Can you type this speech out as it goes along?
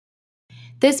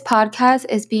This podcast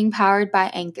is being powered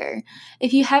by Anchor.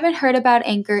 If you haven't heard about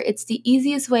Anchor, it's the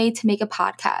easiest way to make a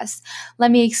podcast. Let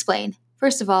me explain.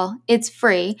 First of all, it's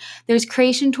free. There's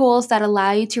creation tools that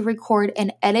allow you to record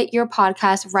and edit your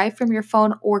podcast right from your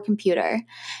phone or computer.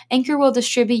 Anchor will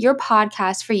distribute your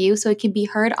podcast for you so it can be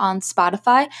heard on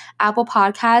Spotify, Apple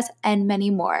Podcasts, and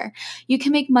many more. You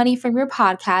can make money from your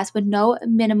podcast with no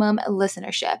minimum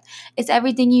listenership. It's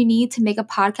everything you need to make a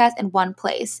podcast in one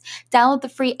place. Download the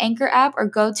free Anchor app or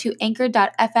go to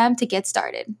anchor.fm to get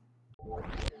started.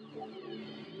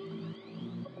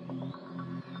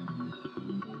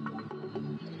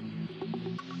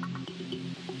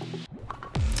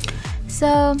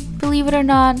 So, believe it or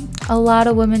not, a lot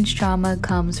of women's trauma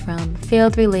comes from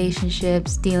failed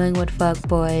relationships, dealing with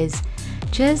fuckboys,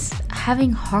 just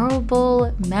having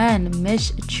horrible men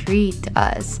mistreat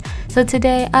us. So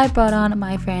today I brought on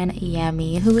my friend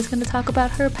Yami, who is going to talk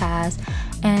about her past,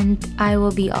 and I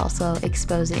will be also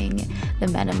exposing the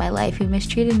men in my life who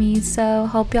mistreated me. So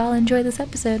hope y'all enjoy this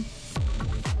episode.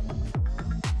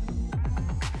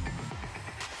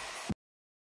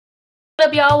 What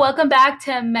up, y'all? Welcome back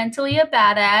to Mentally a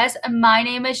Badass. My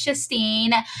name is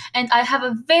Justine, and I have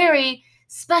a very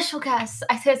special guest.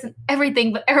 I say it's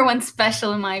everything, but everyone's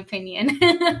special in my opinion.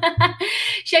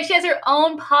 She actually has her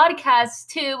own podcast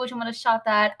too, which I'm going to shout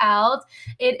that out.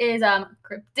 It is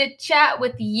Cryptid Chat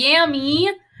with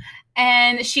Yami,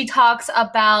 and she talks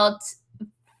about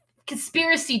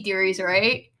conspiracy theories,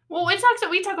 right? Well, we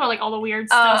talk about like all the weird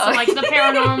stuff, so like the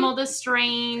paranormal, the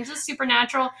strange, the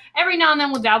supernatural. Every now and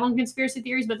then we'll dabble in conspiracy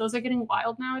theories, but those are getting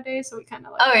wild nowadays, so we kind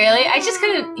of like. Oh, really? I just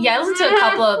couldn't. Yeah, I listened to a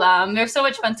couple of them. They're so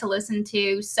much fun to listen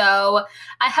to. So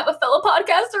I have a fellow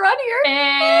podcaster on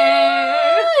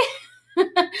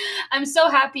here. I'm so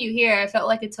happy you're here. I felt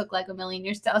like it took like a million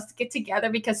years to us to get together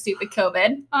because stupid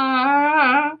COVID.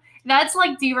 That's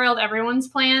like derailed everyone's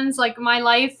plans. Like my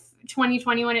life,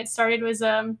 2020 when it started was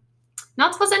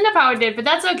not supposed to end up how it did, but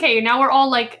that's okay. Now we're all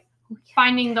like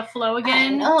finding the flow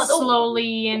again,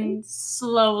 slowly and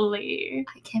slowly.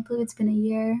 I can't believe it's been a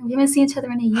year. We haven't seen each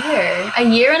other in a year. A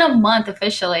year and a month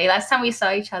officially. Last time we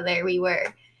saw each other, we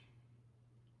were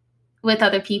with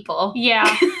other people. Yeah.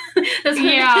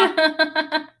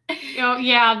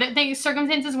 Yeah. The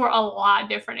circumstances were a lot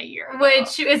different a year ago.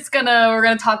 Which we're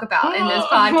gonna talk about in this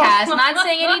podcast. I'm not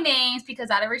saying any names because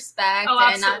out of respect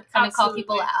and not trying to call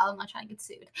people out. I'm not trying to get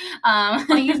sued.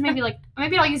 I'll use maybe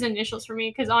I'll use initials for me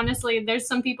because honestly, there's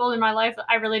some people in my life that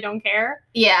I really don't care.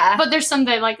 Yeah. But there's some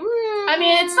that like. I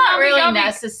mean, it's not really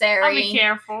necessary. I'll be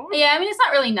careful. Yeah, I mean, it's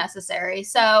not really necessary.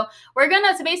 So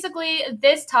basically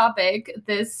this topic,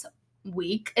 this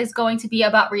week is going to be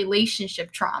about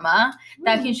relationship trauma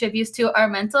that contributes to our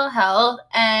mental health,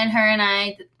 and her and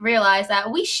I realized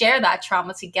that we share that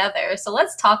trauma together, so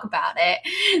let's talk about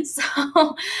it.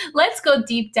 So let's go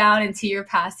deep down into your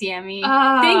past, Yami.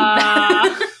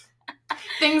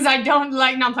 Things I don't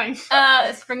like. Not playing.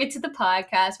 Let's bring it to the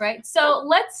podcast, right? So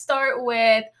let's start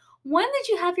with, when did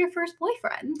you have your first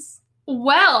boyfriends?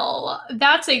 Well,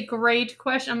 that's a great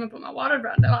question. I'm gonna put my water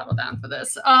bottle down for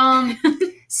this.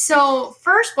 So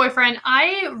first boyfriend,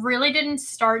 I really didn't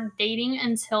start dating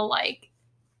until like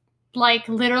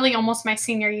literally almost my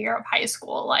senior year of high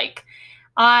school. Like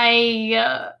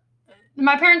my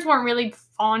parents weren't really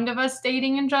fond of us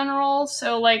dating in general,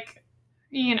 so like,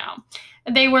 you know,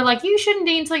 they were like, you shouldn't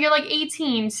date until you're like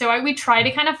 18. So we tried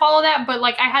to kind of follow that, but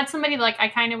like I had somebody like I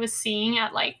kind of was seeing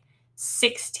at like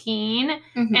 16,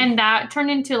 and that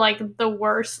turned into like the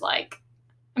worst one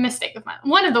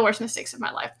of the worst mistakes of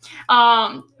my life.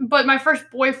 But my first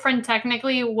boyfriend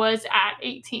technically was at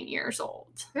 18 years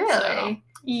old. Really? So,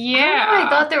 yeah. I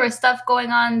thought there was stuff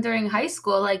going on during high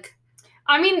school, like,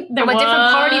 I mean, there from was a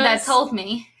different party that told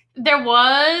me. There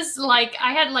was like,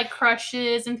 I had like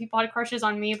crushes and people had crushes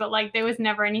on me, but like there was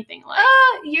never anything like.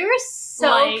 You're so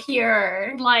like,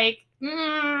 pure. Like. Okay,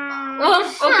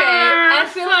 I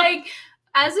feel like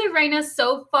as of right now,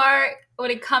 so far, when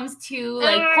it comes to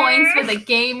like points for the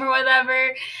game or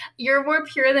whatever, you're more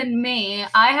pure than me.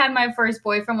 I had my first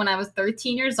boyfriend when I was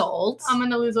 13 years old. I'm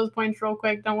gonna lose those points real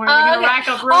quick. Don't worry, we're gonna rack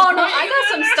up real quick. No, I got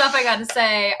some stuff I gotta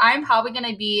say. I'm probably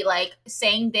gonna be like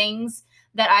saying things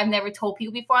that I've never told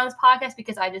people before on this podcast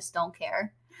because I just don't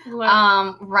care.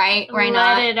 Right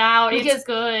now. Let it out. Because, it's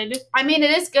good. I mean, it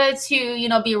is good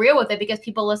to, be real with it because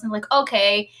people listen like,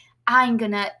 okay, I'm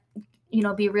gonna,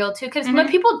 be real too. Because when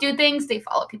people do things, they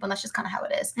follow people, and that's just kind of how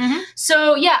it is.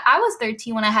 So, yeah, I was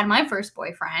 13 when I had my first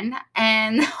boyfriend,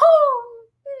 and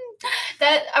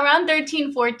that around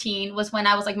 13, 14 was when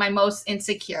I was like my most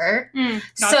insecure. Gotcha.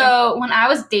 So when I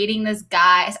was dating this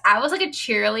guy, I was like a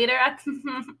cheerleader at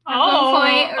one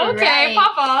point. Okay, Right.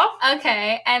 pop off.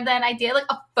 Okay, and then I dated like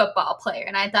a football player,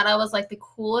 and I thought I was like the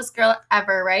coolest girl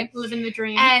ever, right? Living the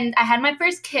dream. And I had my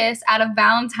first kiss at a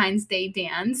Valentine's Day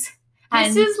dance.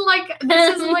 This is like a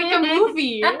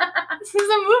movie. This is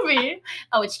a movie.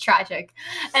 Oh, it's tragic.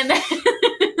 And then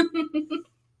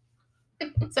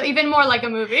So even more like a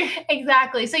movie.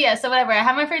 exactly. So yeah, so whatever. I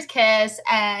had my first kiss,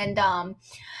 and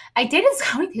I dated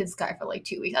this guy for like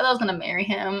 2 weeks. I thought I was gonna marry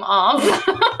him.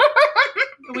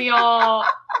 We all,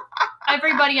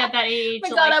 everybody at that age. Oh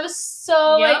my God, like, I was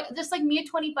so Yep. like, just like me at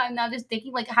 25 now, just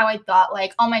thinking like how I thought,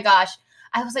 like, oh my gosh.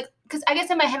 I was like, because I guess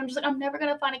in my head I'm just like, I'm never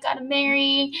gonna find a guy to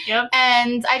marry. Yep.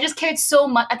 And I just cared so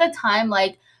much at the time,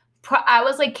 like I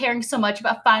was like caring so much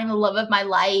about finding the love of my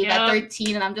life at Yep.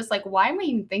 13, and I'm just like, why am I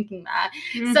even thinking that?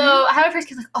 Mhm. So I had my first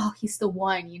kiss, like, oh, he's the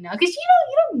one, you know, because you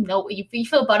don't know what you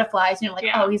feel butterflies, and you're like,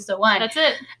 Yeah. oh, he's the one. That's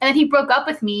it. And then he broke up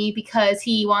with me because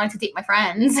he wanted to date my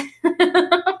friends.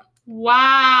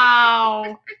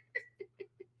 Wow.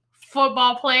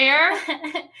 Football player.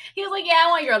 He was like, yeah, I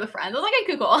want your other friends. I was like,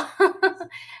 okay, cool.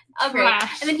 Okay.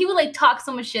 Trash. And then he would like talk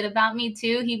so much shit about me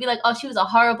too. He'd be like, oh, she was a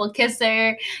horrible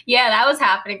kisser. Yeah, that was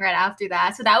happening right after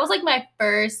that. So that was like my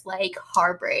first like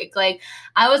heartbreak. Like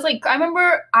I was like, I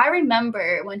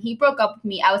remember when he broke up with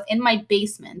me, I was in my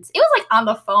basement. It was like on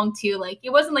the phone too. Like it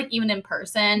wasn't like even in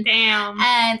person. Damn.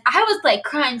 And I was like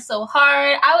crying so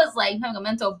hard. I was like having a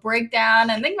mental breakdown.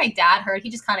 And I think my dad heard. He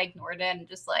just kind of ignored it and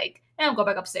just like, go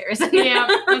back upstairs. Yeah,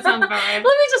 that sounds about right. Let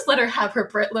me just let her have her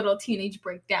little teenage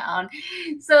breakdown.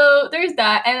 So there's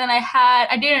that. And then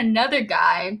I dated another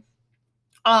guy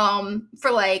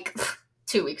for like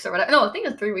 2 weeks or whatever. No, I think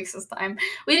it was 3 weeks this time.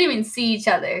 We didn't even see each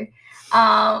other.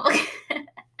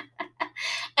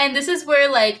 And this is where,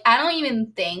 like, I don't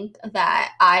even think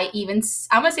that I'm going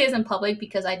to say this in public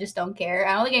because I just don't care.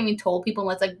 I don't think I even told people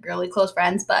unless, like, really close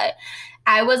friends, but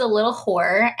I was a little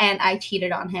whore and I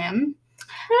cheated on him.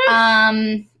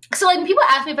 So, like, when people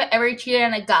ask me if I ever cheated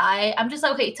on a guy, I'm just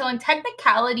like, okay, so in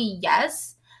technicality,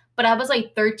 yes. But I was,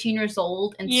 like, 13 years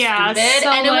old and Yeah, stupid. so,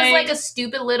 And it was, like- like, a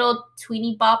stupid little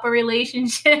tweeny bopper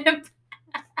relationship.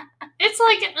 It's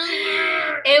like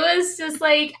It was just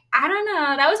like, I don't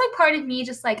know. That was like part of me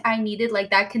just like I needed like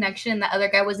that connection. That other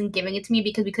guy wasn't giving it to me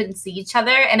because we couldn't see each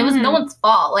other. And it was no one's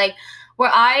fault. Like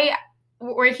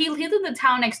where he lived in the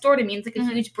town next door to me, it's like a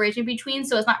huge bridge in between.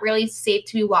 So it's not really safe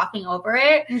to be walking over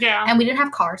it. yeah. And we didn't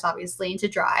have cars, obviously, to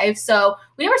drive. So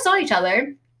we never saw each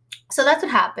other. So that's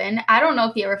what happened. I don't know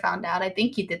if he ever found out. I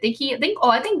think he did. I think he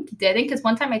did. Because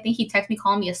one time I think he texted me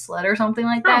calling me a slut or something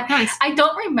like that. Oh, nice. I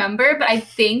don't remember, but I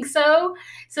think so.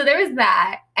 So there was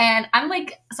that. And I'm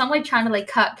trying to like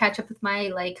catch up with my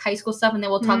like high school stuff, and then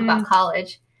we'll talk about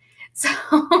college. So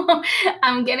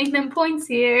I'm getting them points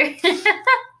here.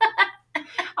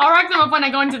 I'll rack them up when I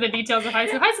go into the details of high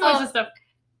school. High school is just a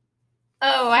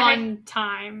fun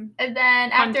time. And then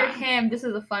Fun after time. him, this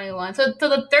is a funny one. So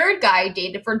the third guy I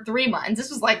dated for 3 months. This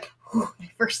was like my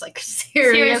first like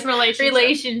serious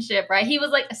relationship, right? He was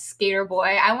like a skater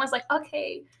boy. I was like,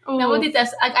 okay, now we'll do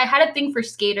this. Like I had a thing for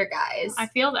skater guys. I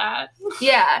feel that.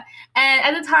 Yeah, and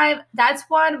at the time, that's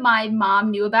one my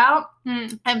mom knew about, Hmm.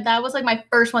 and that was like my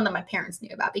first one that my parents knew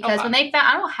about because Okay. when they found,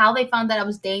 I don't know how they found that I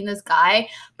was dating this guy,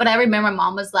 but I remember my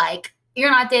mom was like,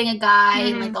 you're not dating a guy,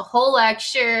 and like the whole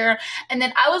lecture. And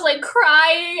then I was like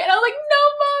crying, and I was like, no,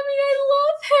 mommy, I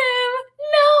love him.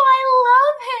 No, I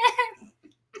love him.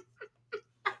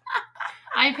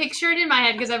 I picture it in my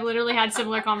head because I've literally had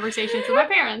similar conversations with my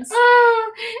parents.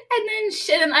 And then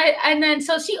shit,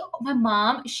 my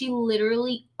mom, she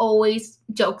literally always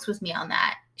jokes with me on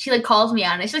that. She like calls me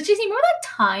on it. She's like, Jesse, remember that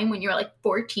time when you were like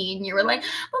 14? You were like,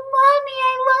 but mommy,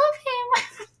 I love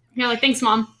him. You're like, thanks,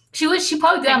 Mom. She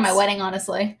probably did on my Thanks. wedding,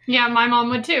 honestly. Yeah, my mom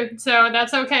would too. So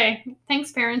that's okay.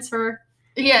 Thanks, parents, for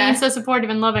Yeah. being so supportive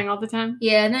and loving all the time.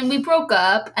 Yeah, and then we broke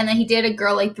up, and then he dated a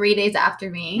girl like 3 days after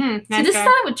me. So Nice this guy. is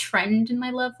kind of a trend in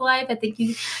my love life. I think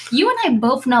you and I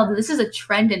both know that this is a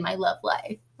trend in my love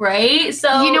life, right?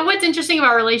 So You know what's interesting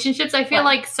about relationships? I feel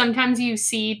What? like sometimes you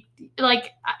see,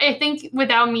 like, I think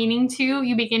without meaning to,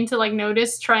 you begin to, like,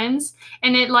 notice trends.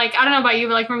 And it, like, I don't know about you,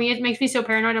 but, like, for me, it makes me so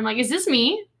paranoid. I'm like, is this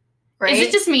me? right? Is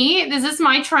it just me? Is this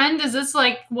my trend? Is this,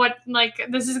 like, what, like,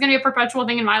 this is going to be a perpetual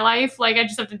thing in my life? Like, I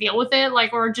just have to deal with it?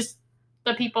 Like, or just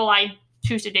the people I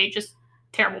choose to date, just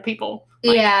terrible people?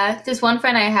 Like, Yeah, this one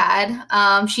friend I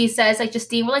had, she says like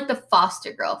Justine, we're like the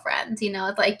foster girlfriends, you know,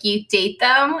 it's like you date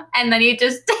them and then you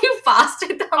foster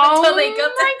them until they go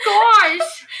to my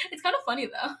gosh. It's kind of funny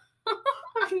though.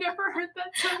 I've never heard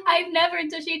that song. I've never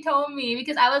until she told me,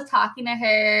 because I was talking to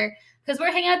her because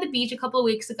we're hanging out at the beach a couple of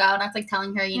weeks ago, and I was like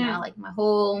telling her, you know, like my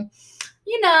whole,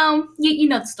 you know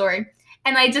the story,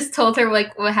 and I just told her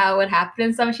like how it would happen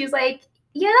and stuff. She's like,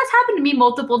 yeah, that's happened to me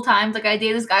multiple times. Like I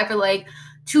dated this guy for like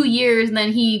 2 years, and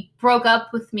then he broke up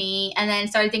with me, and then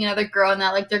started dating another girl, and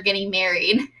now like they're getting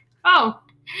married. Oh,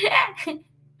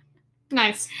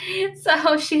 nice.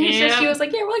 So she was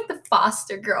like, yeah, we're like the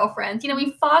foster girlfriends. You know,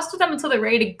 we foster them until they're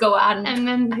ready to go out, and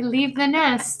then they leave the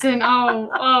nest. And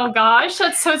oh gosh,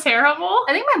 that's so terrible.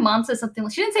 I think my mom said something.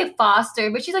 She didn't say foster,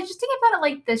 but she's like, just think about it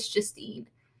like this, Justine.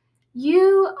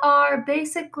 You are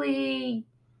basically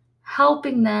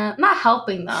helping them, not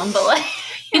helping them, but like,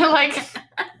 you're like,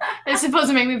 it's supposed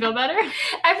to make me feel better.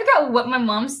 I forgot what my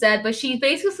mom said, but she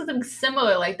basically said something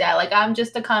similar like that. Like, I'm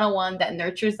just the kind of one that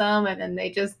nurtures them, and then they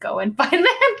just go and find them.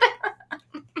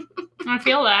 I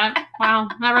feel that. Wow,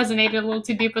 that resonated a little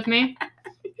too deep with me.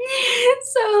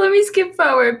 So let me skip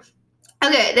forward.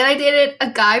 Okay, then I dated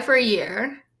a guy for a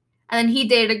year. And then he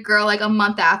dated a girl like a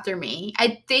month after me.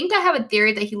 I think I have a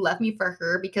theory that he left me for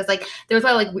her because like there was a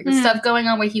lot of like weird stuff going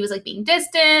on where he was like being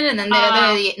distant, and then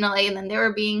and then they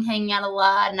were being hanging out a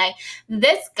lot. And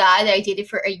this guy that I dated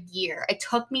for a year, it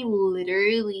took me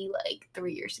literally like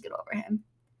 3 years to get over him.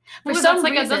 For some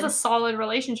reason, that's a solid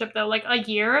relationship though. Like a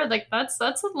year, like that's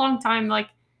a long time. Like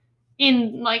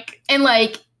in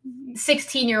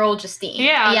 16-year-old Justine.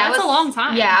 Yeah, that's a long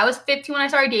time. Yeah, I was 15 when I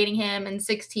started dating him, and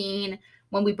 16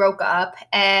 when we broke up.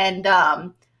 And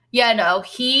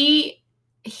he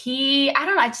I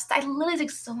don't know, I literally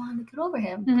took so long to get over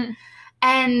him. Mm-hmm.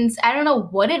 And I don't know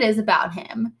what it is about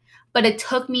him, but it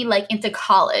took me like into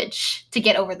college to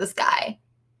get over this guy.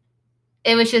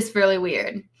 It was just really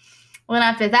weird. Well, then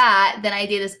after that, then I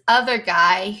dated this other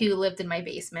guy who lived in my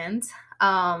basement.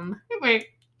 Wait,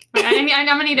 I'm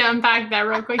gonna need to unpack that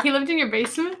real quick. He lived in your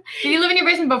basement? Did he live in your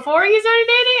basement before you started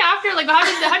dating? After? Like,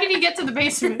 how did he get to the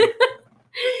basement?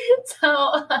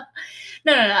 So,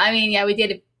 no. I mean, yeah, we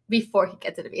did it before he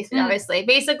got to the basement, obviously.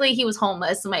 Basically, he was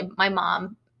homeless. So my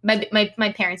mom,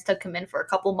 my parents took him in for a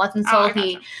couple months until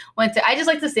he went to, I just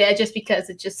like to say it just because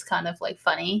it's just kind of like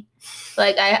funny.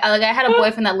 Like I had a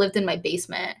boyfriend that lived in my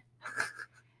basement.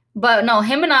 But no,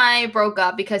 him and I broke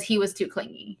up because he was too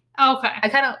clingy. Okay. I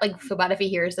kind of like feel bad if he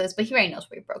hears this, but he already knows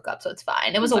where we broke up, so it's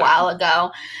fine. It was a while ago.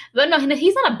 But no,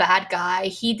 he's not a bad guy.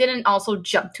 He didn't also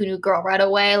jump to a new girl right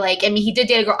away. Like, I mean, he did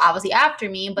date a girl obviously after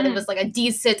me, but it was like a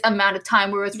decent amount of time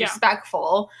where it was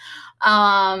respectful.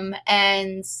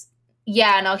 And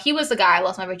yeah, no, he was the guy I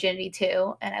lost my virginity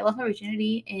to. And I lost my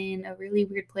virginity in a really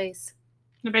weird place.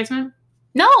 The basement?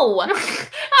 No! Me assuming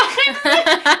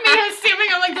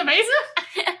I'm like the basement?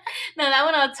 No, that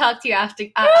one I'll talk to you after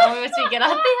once we get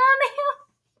off the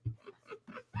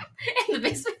in the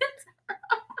basement.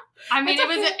 I mean,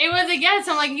 it was a guess.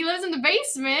 I'm like, he lives in the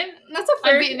basement. That's a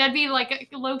fair. That'd be like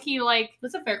a low key, like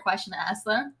that's a fair question to ask,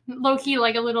 though. Low key,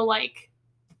 like a little like.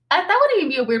 That wouldn't even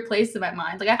be a weird place in my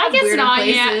mind. Like I guess weirder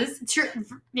places.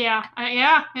 Yeah.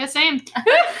 Yeah. Same.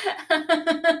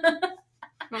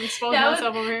 I'm exposing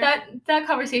myself over here. That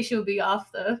conversation would be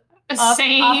off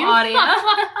same audio.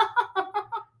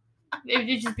 It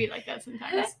would just be like that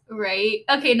sometimes. Right.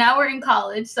 Okay, now we're in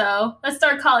college, so let's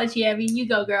start college, Yami. You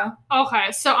go, girl.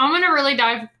 Okay, so I'm going to really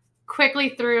dive quickly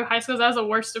through high school. That was the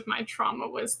worst of my trauma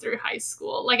was through high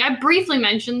school. Like, I briefly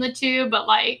mentioned the two, but,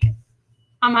 like,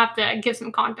 I'm going to have to give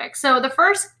some context. So the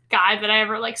first guy that I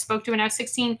ever, like, spoke to when I was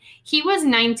 16, he was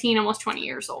 19, almost 20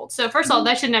 years old. So, first of all,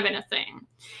 that shouldn't have been a thing.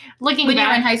 Looking when back, you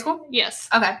were in high school? Yes.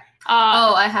 Okay.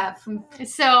 I have.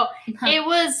 So it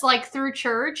was like through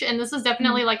church, and this was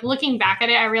definitely like looking back at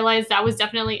it, I realized that was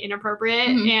definitely inappropriate.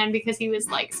 And because he was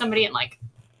like somebody in like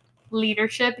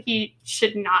leadership, he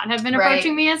should not have been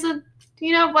approaching me as a,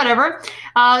 whatever.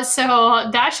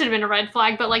 So that should have been a red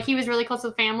flag. But like he was really close to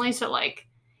the family, so like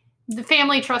the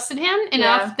family trusted him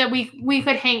enough that we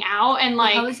could hang out. And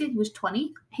like, how old was he? He was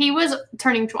 20. He was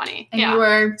turning 20, and you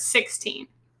were 16.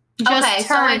 So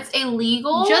it's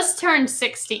illegal. Just turned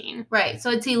 16. Right.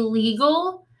 So it's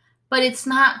illegal, but it's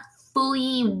not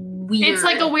fully weird. It's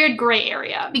like a weird gray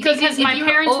area. Because my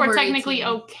parents were technically 18.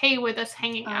 Okay with us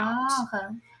hanging out. Oh, okay.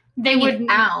 They would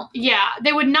not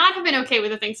have been okay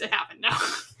with the things that happened, though.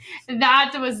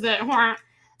 That was the...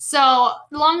 So,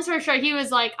 long story short, he was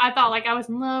like, I thought like I was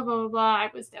in love, blah, blah, blah. I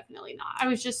was definitely not. I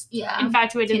was just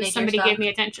infatuated and somebody gave me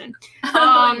attention.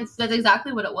 That's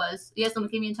exactly what it was. Yeah,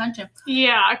 someone gave me attention.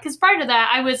 Yeah, because prior to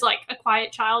that, I was like a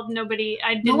quiet child. No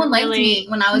one liked me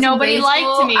when I was in grade liked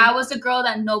school. me. I was the girl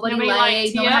that nobody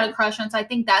liked. No one had a crush on. So I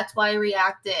think that's why I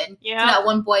reacted to that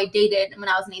one boy I dated when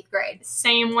I was in 8th grade.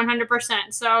 Same, 100%.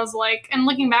 So I was like, and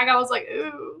looking back, I was like,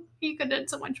 ooh. you could have done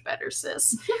so much better,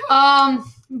 sis.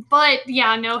 But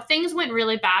yeah, no, things went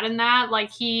really bad in that.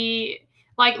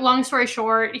 Like, long story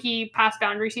short, he passed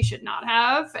boundaries he should not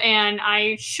have, and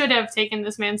I should have taken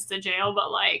this man to jail,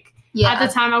 but like, at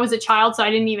the time I was a child, so I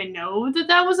didn't even know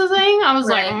that was a thing. I was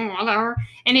like, whatever.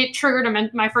 And it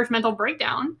triggered my first mental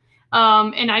breakdown.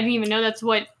 And I didn't even know that's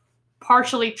what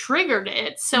partially triggered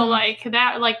it. So like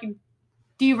that, like,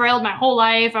 derailed my whole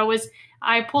life.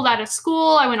 I pulled out of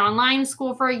school. I went online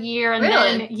school for a year, and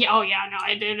then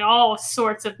I did all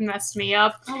sorts of messed me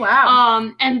up. Oh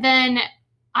wow. And then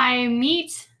I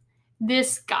meet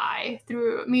this guy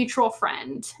through a mutual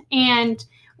friend, and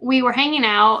we were hanging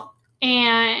out,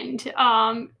 and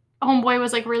homeboy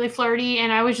was like really flirty,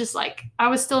 and I was just like, I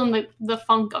was still in the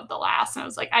funk of the last, and I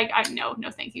was like, I no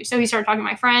thank you. So he started talking to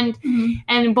my friend,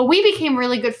 but we became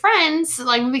really good friends.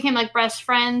 Like, we became like best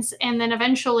friends, and then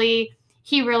eventually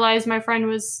he realized my friend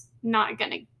was not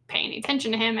gonna pay any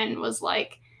attention to him, and was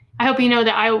like, I hope you know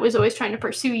that I was always trying to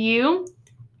pursue you.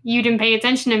 You didn't pay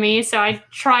attention to me, so I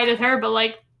tried with her, but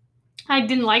like, I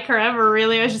didn't like her ever,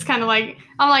 really. I was just kind of like,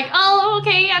 I'm like, oh,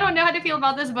 okay, I don't know how to feel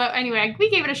about this. But anyway, we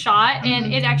gave it a shot.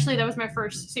 And that was my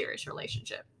first serious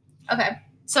relationship. Okay.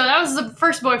 So that was the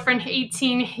first boyfriend,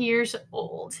 18 years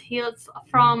old. He's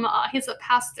a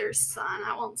pastor's son.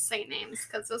 I won't say names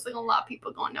because there's like a lot of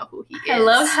people going to know who he is. I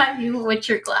love how you with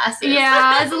your glasses.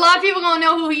 Yeah, there's a lot of people going to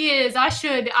know who he is. I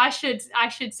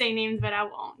should say names, but I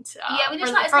won't.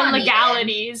 For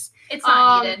legalities. It's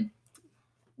not needed.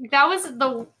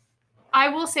 I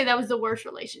will say that was the worst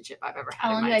relationship I've ever had.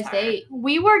 How long did you guys date?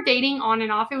 We were dating on and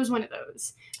off. It was one of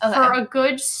those. Okay. For a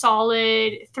good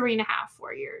solid 3.5,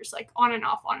 4 years. Like, on and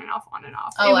off, on and off, on and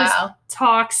off. Oh, it wow. Was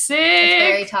toxic. It's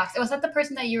very toxic. Was that the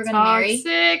person that you were going to marry?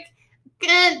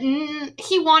 Toxic.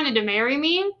 He wanted to marry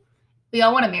me. We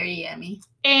all want to marry Yami.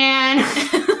 And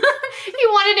he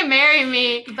wanted to marry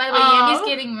me. By the way, Yami's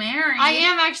getting married. I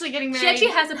am actually getting married. She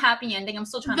actually has a happy ending. I'm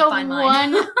still trying to find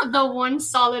mine. The one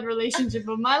solid relationship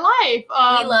of my life.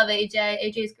 We love AJ.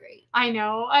 AJ's great. I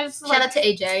know. Shout out to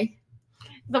AJ.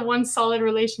 The one solid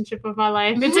relationship of my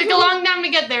life. It took a long time to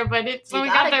get there, but we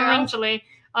got there eventually.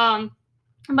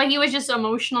 But he was just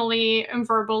emotionally and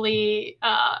verbally,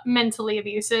 mentally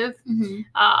abusive.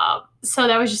 So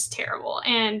that was just terrible.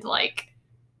 And like,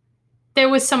 there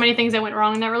was so many things that went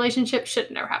wrong in that relationship.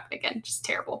 Should never happen again. Just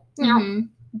terrible.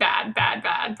 Bad.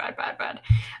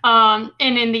 And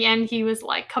in the end, he was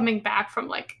like coming back from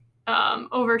like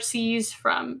overseas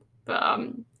from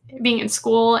being in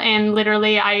school, and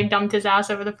literally I dumped his ass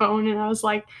over the phone, and I was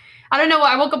like, I don't know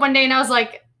what. I woke up one day and I was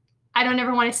like, I don't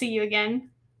ever want to see you again.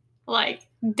 Like,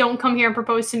 don't come here and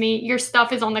propose to me. Your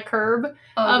stuff is on the curb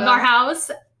of our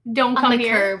house. Don't come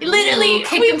here. Curb. Literally, we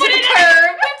put it to the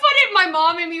curb. My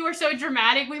mom and me were so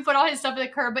dramatic. We put all his stuff at the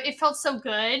curb, but it felt so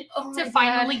good to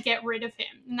finally get rid of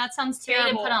him. And that sounds terrible.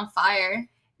 He didn't put on fire.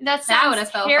 That would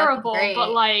have felt terrible,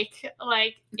 but like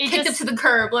it kicked it to the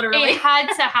curb, literally. It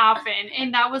had to happen,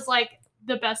 and that was like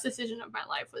the best decision of my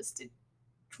life, was to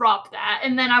drop that.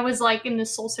 And then I was like in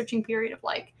this soul searching period of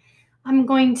like, I'm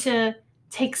going to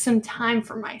take some time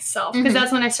for myself, because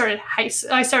that's when I started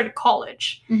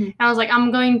college. And I was like,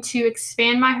 I'm going to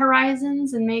expand my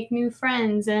horizons and make new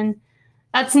friends, and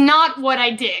that's not what I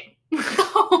did.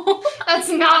 That's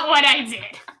not what I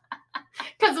did,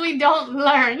 because we don't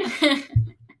learn.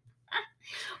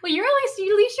 Well, at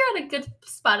least you're at a good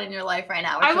spot in your life right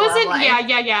now. I wasn't.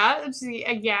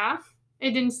 Yeah.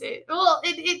 It didn't say. Well,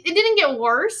 it didn't get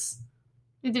worse.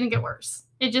 It didn't get worse.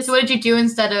 It just. So what did you do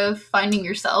instead of finding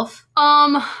yourself?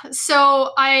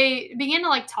 So I began to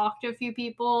like talk to a few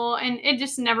people, and it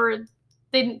just never.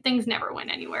 Things never went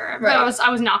anywhere. Right. But I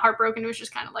was not heartbroken. It was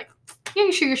just kind of like, you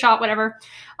can shoot your shot, whatever.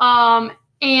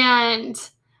 And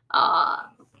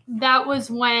that was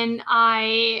when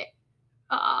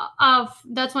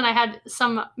that's when I had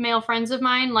some male friends of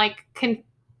mine like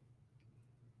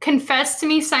confess to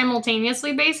me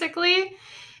simultaneously, basically,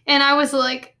 and I was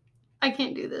like, I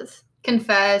can't do this.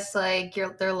 Confess like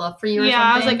their love for you or something?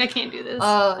 I was like, I can't do this.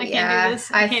 I can't do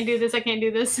this. I can't do this. I can't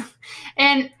do this.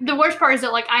 And the worst part is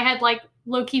that like I had like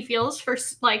low-key feels for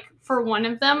one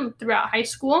of them throughout high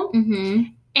school,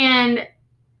 and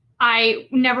I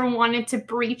never wanted to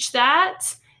breach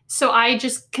that. So I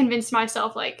just convinced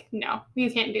myself, like, no, you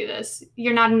can't do this.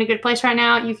 You're not in a good place right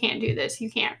now. You can't do this. You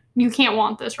can't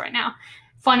want this right now.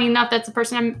 Funny enough, that's the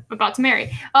person I'm about to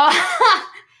marry. Oh,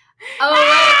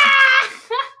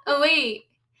 wait.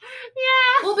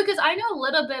 Yeah. Well, because I know a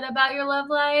little bit about your love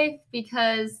life,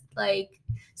 because, like,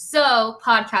 so,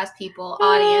 podcast people,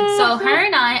 audience. So, her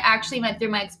and I actually met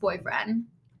through my ex-boyfriend.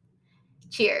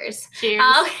 Cheers.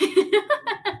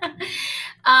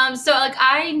 So like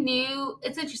I knew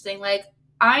it's interesting. Like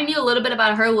I knew a little bit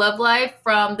about her love life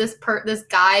from this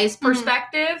guy's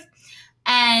perspective,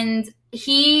 and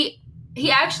he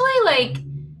actually like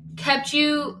kept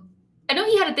you. I know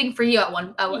he had a thing for you at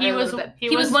one. He was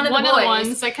one of the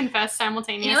ones that confessed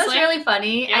simultaneously. You know what's really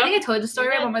funny? Yep. I think I told the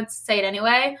story, but I'm going to say it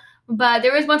anyway. But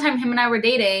there was one time him and I were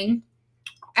dating,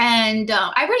 and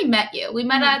I already met you. We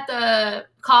met at the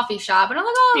coffee shop, and I'm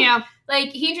like, oh, yeah. Like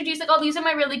he introduced like, oh, these are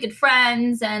my really good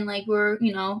friends, and like we're,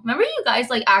 you know, remember you guys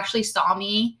like actually saw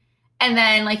me. And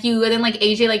then like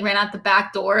AJ like ran out the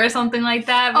back door or something like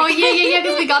that. Oh yeah,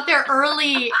 because we got there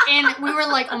early and we were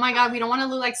like, oh my god, we don't want to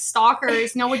look like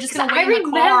stalkers. No, we're just gonna wait in the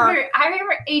car. I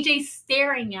remember AJ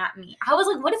staring at me. I was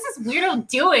like, what is this weirdo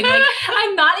doing? Like,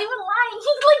 I'm not even lying. He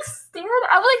like stared.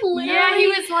 I was like, literally. Yeah, he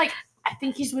was like, I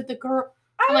think he's with the girl.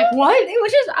 I'm like, what? It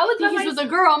was just I was think he's with the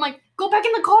girl. I'm like, go back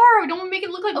in the car. Don't make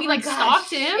it look like we like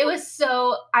stalked him. It was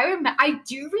so I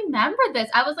do remember this.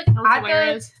 I was like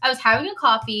I was having a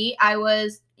coffee. I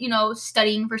was, you know,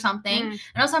 studying for something. And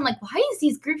also I'm like, why is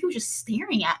these group people just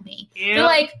staring at me? Yep. They're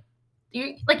like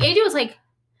AJ was like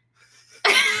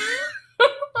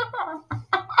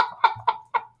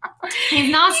he's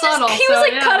not subtle. He was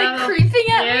like kind of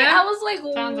creeping at me. I was like,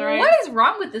 what is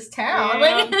wrong with this town?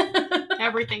 Yeah. Like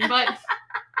everything, but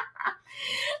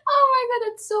oh my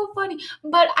god, that's so funny.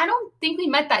 But I don't think we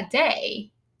met that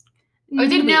day. Or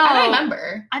did we? No. I don't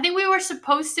remember. I think we were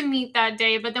supposed to meet that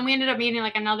day, but then we ended up meeting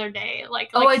like another day.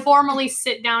 Like formally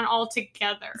sit down all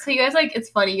together. So you guys like, it's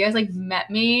funny, you guys like met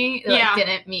me, like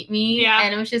didn't meet me. Yeah.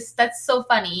 And it was just, that's so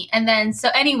funny. And then, so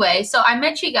anyway, so I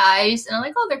met you guys and I'm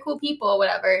like, oh, they're cool people,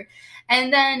 whatever.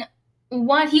 And then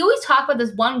he always talked about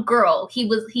this one girl.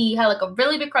 He had like a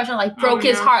really big crush on, like broke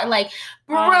his heart, like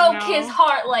broke his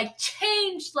heart, like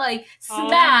changed, like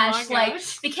smashed, like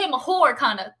became a whore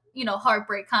kind of, you know,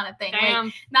 heartbreak kind of thing. Damn.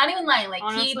 Like not even lying. Like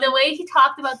the way he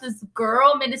talked about this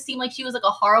girl made it seem like she was like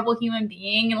a horrible human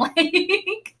being, and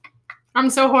like I'm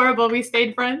so horrible. We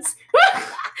stayed friends.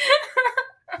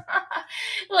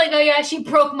 Like, oh yeah, she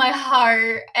broke my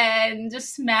heart and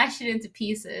just smashed it into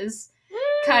pieces.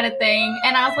 Kind of thing.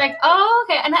 And I was like, oh,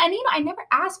 okay. And you know, I never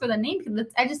asked for the name because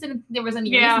I just didn't think there was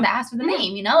any reason to ask for the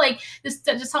name, you know, like just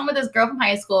talking with this girl from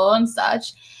high school and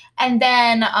such. And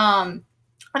then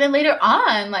later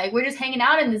on, like we're just hanging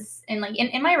out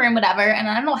in my room, whatever. And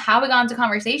I don't know how we got into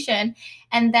conversation.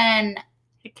 And then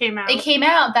it came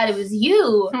out that it was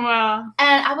you. Wow.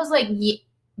 And I was like,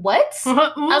 what?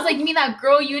 I was like, you mean that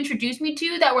girl you introduced me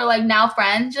to that we're like now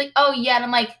friends? She's like, oh yeah. And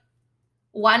I'm like,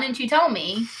 why didn't you tell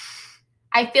me?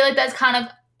 I feel like that's kind of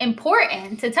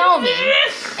important to tell me.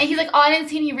 And he's like, oh, I didn't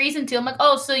see any reason to. I'm like,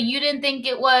 oh, so you didn't think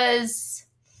it was,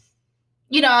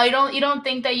 you know, you don't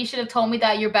think that you should have told me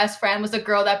that your best friend was the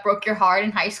girl that broke your heart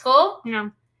in high school? No.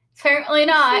 Apparently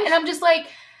not. And I'm just like,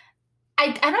 I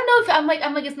don't know if I'm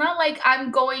like, it's not like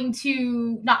I'm going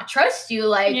to not trust you.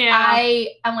 Like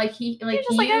I'm like,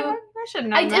 I should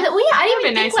know. I didn't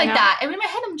even think like that. And in my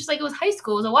head, I'm just like, it was high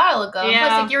school. It was a while ago. Yeah.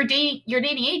 Plus, like, you're dating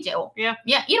AJ. Yeah.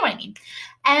 Yeah, you know what I mean.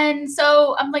 And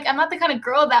so I'm like, I'm not the kind of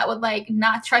girl that would like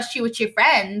not trust you with your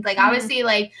friends. Like, obviously,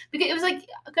 like, because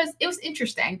it was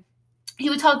interesting. He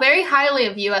would talk very highly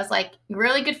of you as like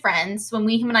really good friends when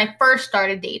him and I first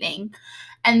started dating.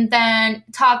 And then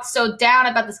talked so down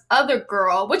about this other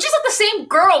girl, which is like the same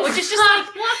girl, which is just like,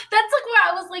 that's like where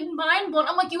I was like mind blown.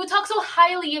 I'm like, you would talk so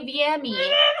highly of Yami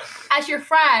as your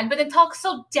friend, but then talk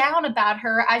so down about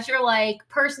her as your like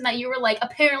person that you were like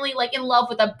apparently like in love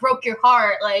with, that broke your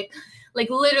heart, like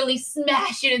literally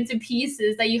smash it into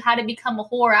pieces, that you had to become a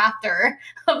whore after,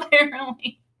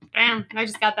 apparently. Damn, I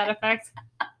just got that effect.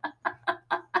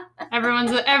 Every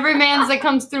man's that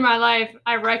comes through my life,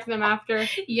 I wreck them after.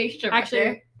 Yeah, sure.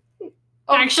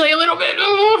 Actually, a little bit.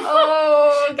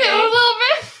 Oh, okay. A little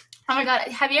bit. Oh my god,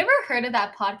 have you ever heard of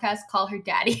that podcast, Call Her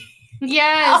Daddy?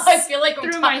 Yes. I feel like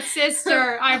through my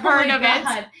sister, I've heard of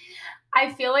it.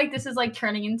 I feel like this is like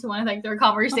turning into one of like their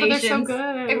conversations. Oh, they're so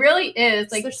good. It really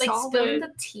is. Like solid. Spilling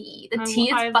the tea. The tea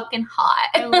is fucking hot.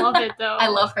 I love it though. I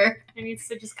love her. It needs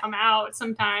to just come out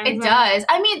sometimes. It does.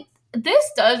 I mean, this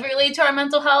does relate to our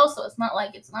mental health, so it's not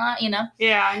like it's not, you know.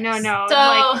 Yeah, no. So,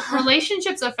 like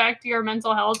relationships affect your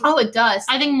mental health. Oh, it does.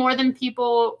 I think more than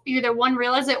people either one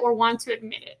realize it or want to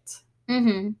admit it.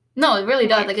 Mm-hmm. No, it really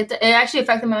does. Like it actually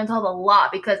affected my mental health a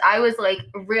lot because I was like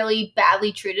really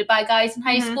badly treated by guys in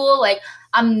high school. Like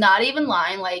I'm not even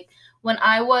lying. Like when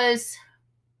I was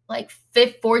like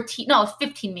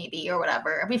 15 maybe or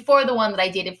whatever, before the one that I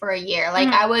dated for a year, like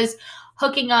I was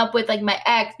hooking up with like my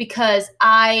ex because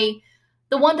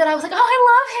the one that I was like,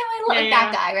 oh, I love him.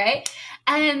 That guy, right?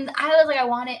 And I was like,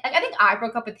 I think I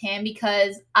broke up with him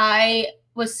because I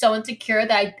was so insecure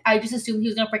that I just assumed he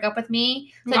was gonna break up with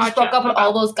me. So I just Gotcha. broke up with Okay.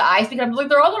 all those guys because I'm like,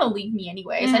 they're all gonna leave me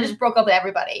anyway. So I just broke up with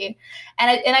everybody.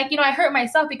 And I you know, I hurt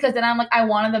myself because then I'm like, I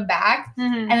wanted them back.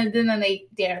 Mhm. And then they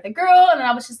dated the girl, and then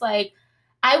I was just like,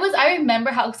 I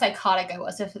remember how psychotic I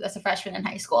was as a freshman in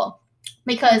high school.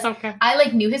 Because It's okay. I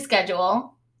like knew his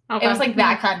schedule. Okay. It was like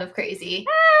that kind of crazy.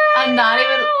 I'm not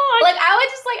even like I would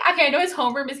just like, okay, I know his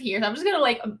homeroom is here, so I'm just gonna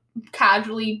like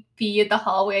casually be at the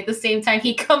hallway at the same time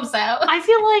he comes out. I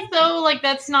feel like though, like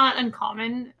that's not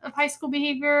uncommon of high school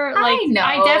behavior. Like I know.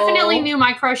 I definitely knew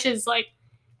my crushes like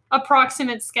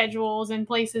approximate schedules and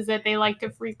places that they like to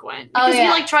frequent. Because you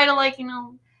like try to like, you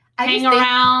know, hang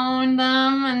around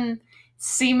them and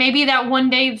see maybe that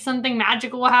one day something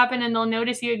magical will happen and they'll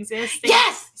notice you exist.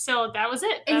 Yes! So that was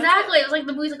it. Exactly. It was like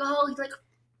the movie's like, oh, he's like,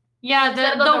 yeah,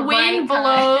 the wind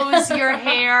blows your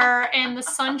hair and the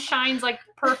sun shines like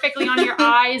perfectly on your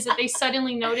eyes that they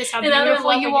suddenly notice how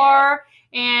beautiful you are,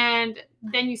 and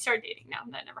then you start dating. No,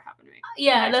 that never happened to me.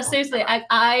 Yeah, no, seriously.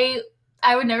 I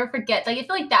would never forget. Like I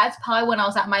feel like that's probably when I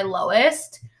was at my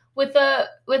lowest with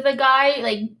a guy,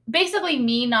 like basically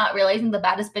me not realizing the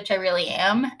baddest bitch I really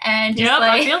am, and just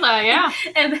I feel that, yeah.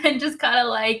 And then just kind of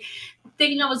like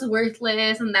thinking I was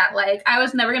worthless and that like I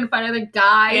was never gonna find another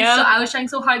guy. Yep. So I was trying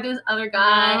so hard to get this other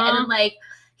guy, and then like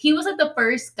he was like the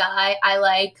first guy I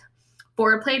like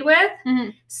foreplayed with. Mm-hmm.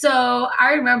 So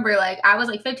I remember like I was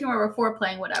like 15 or we were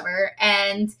foreplaying whatever,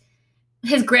 and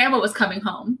his grandma was coming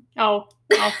home. Oh,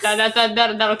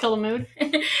 that'll kill the mood.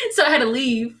 So I had to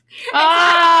leave.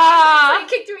 Ah! So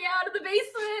he kicked me out of the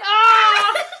basement.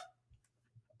 Ah!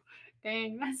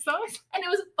 Dang, that sucks. And it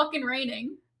was fucking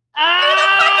raining. Ah! It was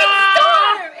a fucking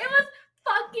storm. It was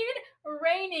fucking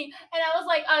raining. And I was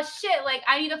like, oh shit, like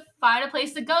I need to find a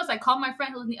place to go. So I called my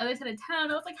friend who was on the other side of town.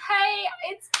 I was like, hey,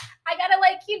 I gotta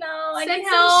like, you know, I need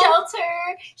some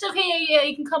shelter. She's like, okay, yeah,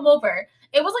 you can come over.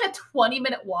 It was like a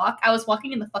 20-minute walk. I was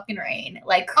walking in the fucking rain,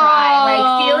 like crying,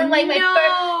 like feeling like my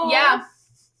first. Yeah.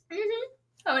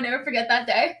 I would never forget that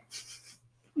day.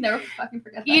 Never fucking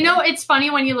forget that. You know, it's funny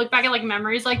when you look back at like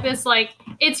memories like this. Like,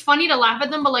 it's funny to laugh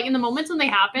at them, but like in the moments when they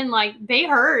happen, like they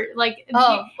hurt. Like, they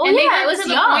hurt to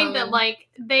the point that like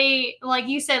they, like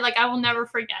you said, like I will never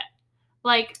forget.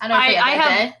 Like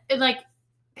I have like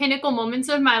pinnacle moments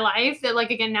of my life that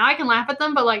like again now I can laugh at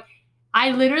them, but like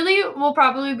I literally will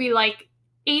probably be like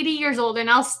 80 years old and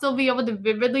I'll still be able to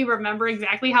vividly remember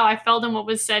exactly how I felt and what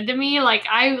was said to me.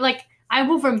 I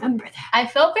will remember that. I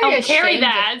felt very ashamed. Carry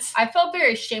that. I felt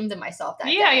very ashamed of myself that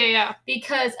day. Yeah.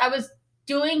 Because I was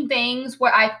doing things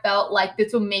where I felt like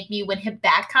this would make me win him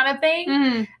back kind of thing.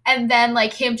 Mm-hmm. And then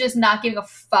like him just not giving a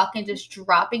fuck and just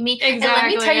dropping me. Exactly, and let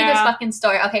me tell you this fucking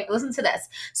story. Okay, listen to this.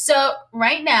 So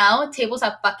right now, tables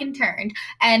have fucking turned.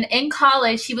 And in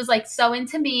college, he was like so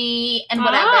into me and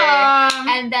whatever.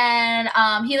 And then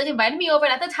he like invited me over.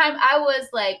 And at the time, I was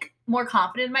like more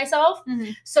confident in myself.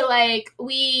 Mm-hmm. So like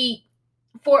we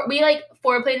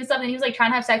foreplayed and stuff, and he was like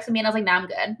trying to have sex with me, and I was like, nah, I'm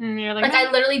good. Like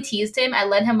I literally teased him, I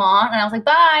led him on, and I was like,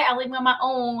 bye, I'll leave me on my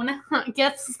own.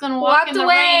 Guess who's gonna walk in the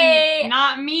rain?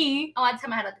 Not me. Oh, at the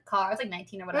time I had a car. I was like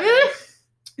 19 or whatever.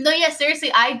 No, yeah,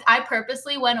 seriously, I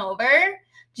purposely went over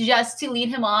just to lead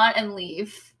him on and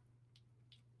leave.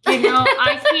 You know,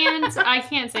 I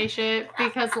can't say shit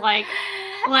because like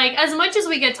as much as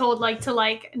we get told like to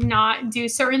like not do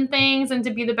certain things and to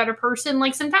be the better person,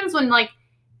 like sometimes when like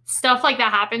stuff like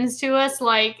that happens to us,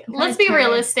 like let's be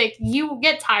realistic, you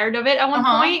get tired of it at one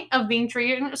point of being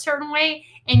treated in a certain way,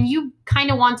 and you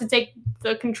kind of want to take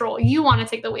the control, you want to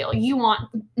take the wheel, you want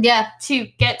to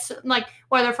get like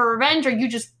whether for revenge or you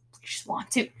just want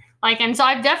to like. And so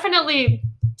I've definitely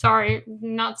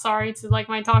not sorry to like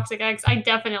my toxic ex, I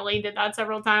definitely did that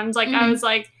several times. Like I was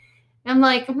like, I'm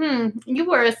like, you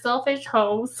were a selfish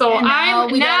hoe. So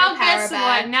guess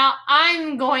what? Now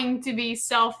I'm going to be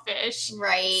selfish.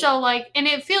 Right. So like, and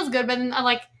it feels good, but then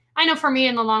like, I know for me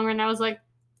in the long run, I was like,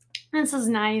 this is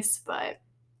nice, but.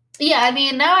 Yeah, I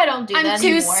mean, now I don't do that anymore. I'm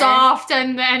too soft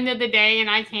at the end of the day, and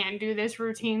I can't do this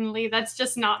routinely. That's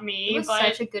just not me. It was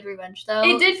such a good revenge, though.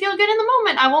 It did feel good in the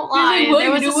moment. I won't lie. Like,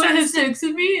 there was you want to have sex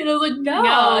with me? And I was like,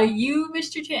 no, you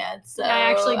missed your chance. So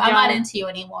I actually I'm not into you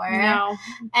anymore. No.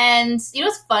 And you know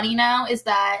what's funny now is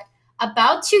that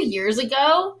about 2 years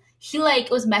ago, he like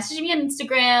was messaging me on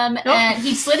Instagram, and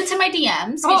he slid into my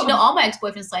DMs. Because you know, all my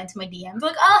ex-boyfriends slide into my DMs.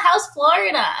 Like, oh, how's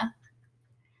Florida?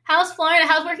 How's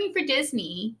working for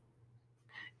Disney?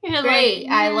 Great.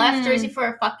 I left Jersey for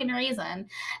a fucking reason.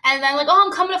 And then like, oh,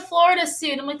 I'm coming to Florida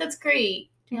soon. I'm like, that's great.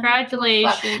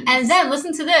 Congratulations. And then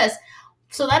listen to this.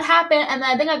 So that happened, and then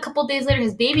I think a couple days later,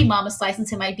 his baby mama sliced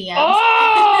into my DMs.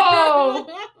 Oh!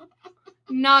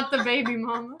 Not the baby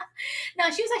mama. No,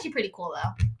 she was actually pretty cool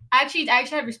though. I actually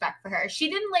had respect for her. She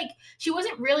didn't she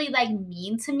wasn't really like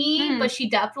mean to me, but she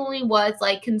definitely was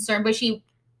like concerned, but she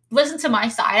listened to my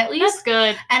side at least. That's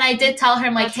good. And I did tell her,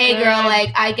 I'm like, That's hey good. girl, like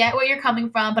I get where you're coming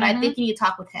from, but I think you need to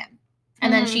talk with him.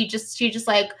 And then she just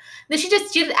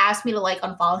asked me to like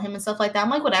unfollow him and stuff like that. I'm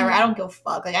like, whatever, I don't give a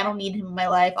fuck. Like I don't need him in my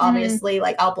life, obviously.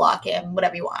 Like I'll block him,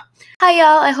 whatever you want. Hi,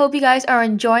 y'all. I hope you guys are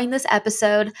enjoying this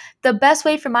episode. The best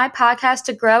way for my podcast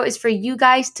to grow is for you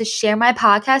guys to share my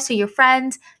podcast to your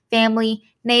friends, family,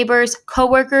 neighbors,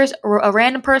 coworkers, or a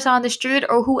random person on the street,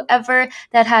 or whoever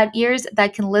that had ears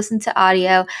that can listen to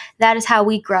audio. That is how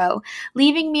we grow.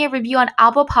 Leaving me a review on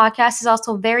Apple Podcasts is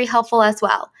also very helpful as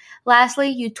well. Lastly,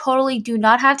 you totally do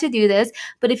not have to do this,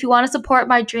 but if you want to support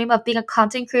my dream of being a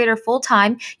content creator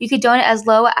full-time, you could donate as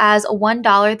low as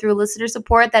 $1 through listener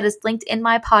support that is linked in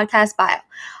my podcast bio.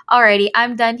 Alrighty,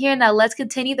 I'm done here. Now let's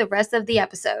continue the rest of the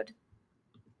episode.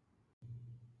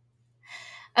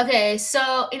 Okay,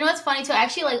 so you know what's funny too?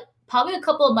 Actually, like probably a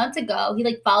couple of months ago, he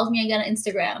like follows me again on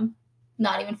Instagram.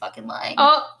 Not even fucking lying.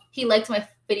 Oh, he liked my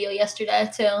video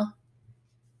yesterday too.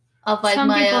 Of like some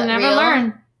my people never reel.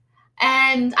 learn.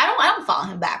 And I don't follow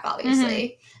him back,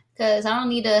 obviously, because I don't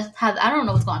need to have. I don't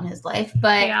know what's going on in his life,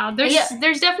 but Yeah,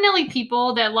 there's definitely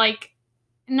people that like,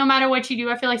 no matter what you do,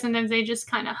 I feel like sometimes they just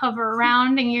kind of hover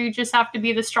around, and you just have to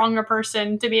be the stronger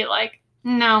person to be like,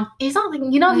 no, he's not like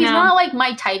he's not like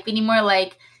my type anymore.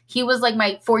 Like he was like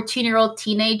my 14-year-old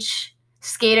teenage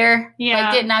skater. Yeah.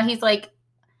 Like now he's like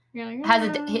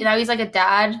now he's like a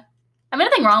dad. I mean,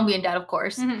 nothing wrong being dad, of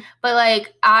course, but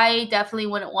like I definitely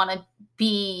wouldn't want to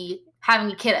be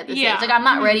having a kid at this age. Like I'm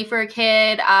not ready for a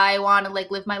kid. I want to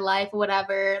like live my life or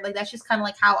whatever. Like that's just kind of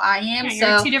like how I am. Yeah, you're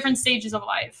at two different stages of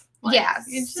life. Like, yeah.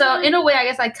 So in a way, I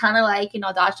guess I kind of like,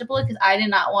 dodged a bullet because I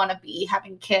did not want to be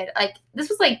having a kid. Like this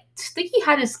was like, I think he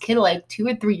had his kid like 2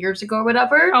 or 3 years ago or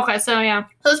whatever. Okay, so yeah.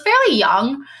 So it was fairly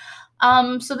young.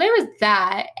 So there was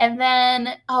that. And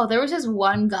then, there was this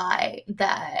one guy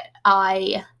that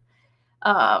I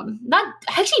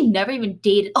actually never even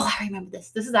dated. Oh, I remember this.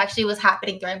 This is actually was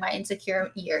happening during my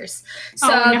insecure years. So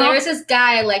there was this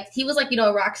guy, like, he was like,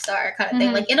 a rock star kind of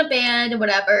thing, like in a band or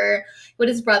whatever with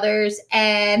his brothers.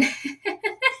 And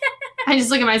I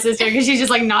just look at my sister because she's just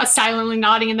like not silently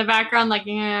nodding in the background, like,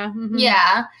 yeah.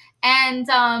 Yeah.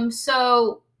 And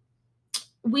so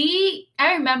I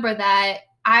remember that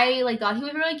I like thought he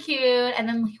was really cute, and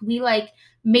then like, we like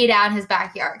made out in his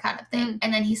backyard kind of thing.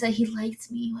 And then he said he liked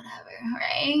me, whatever,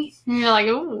 right? And you're like,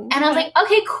 ooh. And I was like,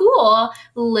 okay, cool.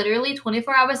 Literally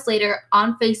 24 hours later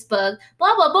on Facebook,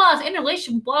 blah, blah, blah, is in a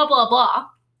relationship, blah, blah, blah.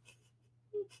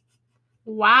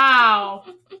 Wow.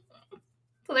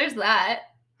 So there's that.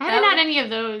 I haven't had any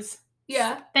of those.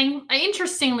 Yeah.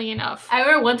 Interestingly enough. I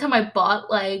remember one time I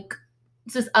bought like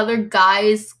this other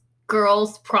guy's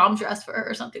girl's prom dress for her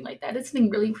or something like that. It's something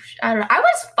really, I don't know. I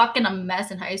was fucking a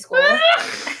mess in high school. I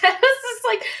was just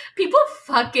like, people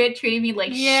fucking treating me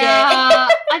like shit.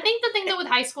 I think the thing though with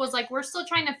high school is like, we're still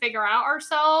trying to figure out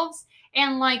ourselves.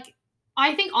 And like,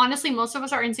 I think honestly, most of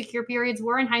us are insecure periods.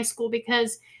 We're in high school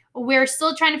because we're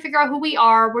still trying to figure out who we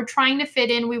are. We're trying to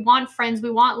fit in. We want friends.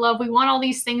 We want love. We want all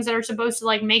these things that are supposed to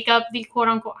like make up the quote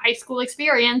unquote high school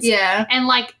experience. Yeah. And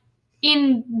like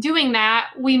in doing that,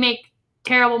 we make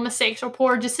terrible mistakes or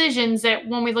poor decisions that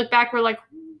when we look back, we're like,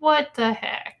 what the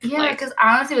heck? Yeah, because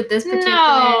honestly, with this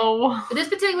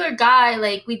particular guy,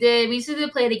 like we used to do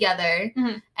play together,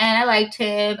 and I liked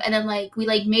him, and then like we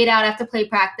like made out after play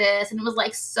practice, and it was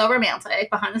like so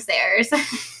romantic behind the stairs.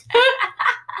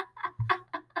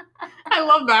 I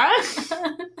love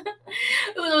that.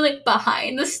 It was like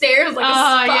behind the stairs, like a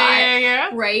spot, yeah.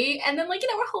 right? And then like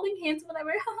we're holding hands,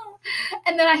 whatever.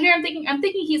 And then I'm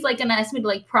thinking he's like gonna ask me to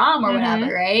like prom or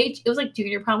whatever, right? It was like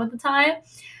junior prom at the time.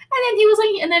 And then he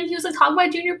was like talking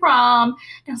about junior prom, and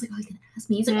I was like, oh, he's gonna ask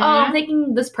me. He's like, oh, I'm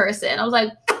taking this person. I was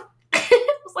like,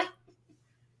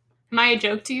 am I a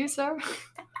joke to you, sir?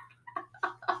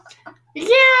 Yeah.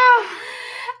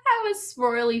 I was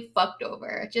royally fucked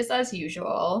over, just as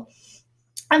usual.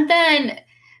 And then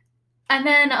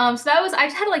so that was, I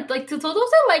just had like so those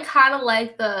are like kind of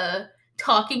like the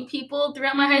talking people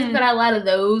throughout my high school. Got a lot of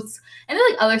those, and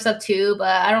there's like other stuff too,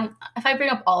 but if I bring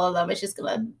up all of them, it's just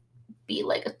gonna be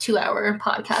like a 2-hour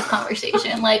podcast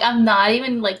conversation. Like I'm not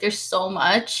even like, there's so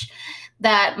much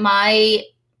that my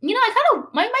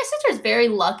sister is very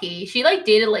lucky. She like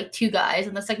dated like 2 guys,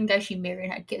 and the second guy she married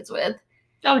and had kids with.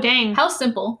 Oh dang. How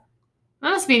simple. That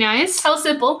must be nice. How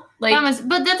simple. Like,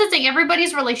 but that's the thing.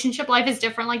 Everybody's relationship life is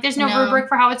different. Like, there's no rubric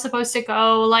for how it's supposed to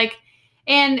go. Like,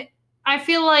 and I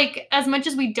feel like as much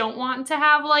as we don't want to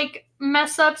have like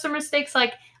mess ups or mistakes,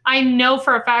 like I know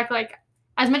for a fact, like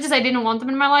as much as I didn't want them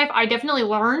in my life, I definitely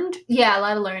learned Yeah, a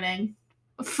lot of learning.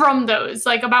 from those,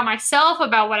 like about myself,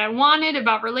 about what I wanted,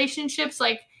 about relationships.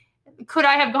 Like, could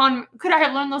I have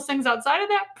learned those things outside of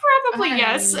that? Probably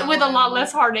yes, with a lot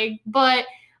less heartache. But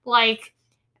like,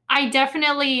 I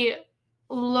definitely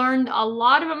learned a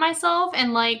lot about myself,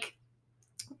 and like,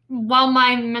 while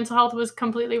my mental health was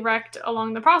completely wrecked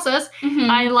along the process,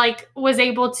 I like was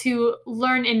able to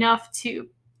learn enough to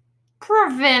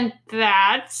prevent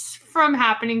that from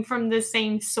happening from the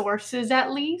same sources,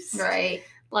 at least. Right.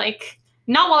 Like,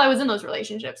 not while I was in those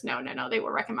relationships. No. They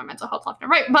were wrecking my mental health left and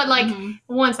right. But like,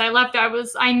 once I left,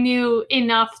 I knew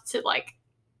enough to like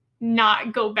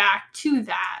not go back to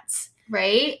that.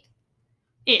 Right.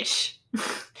 Ish.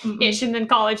 Ish. And then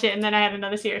college hit, and then I had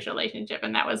another serious relationship,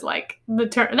 and that was like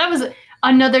that was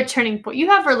another turning point. You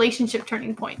have relationship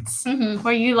turning points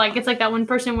where you like, it's like that one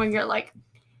person where you're like,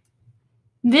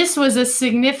 this was a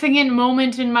significant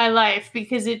moment in my life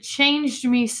because it changed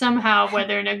me somehow,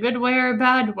 whether in a good way or a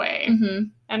bad way.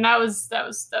 And that was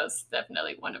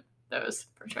definitely one of those,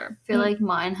 for sure. I feel like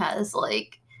mine has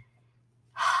like,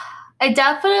 I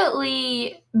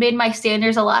definitely made my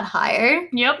standards a lot higher.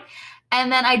 Yep. And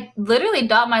then I literally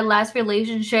thought my last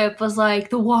relationship was like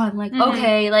the one, like,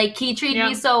 okay, like he treated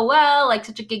me so well, like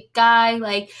such a good guy,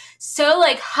 like so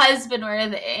like husband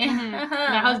worthy.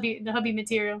 The hubby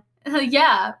material.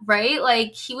 Yeah, right?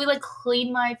 Like, he would, like,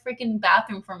 clean my freaking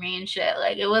bathroom for me and shit.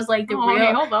 Like, it was, like, the real...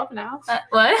 Okay, hold up now.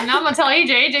 What? Now I'm gonna tell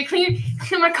AJ,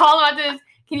 I'm gonna call him out this.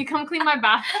 Can you come clean my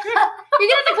bathroom? You're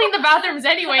gonna have to clean the bathrooms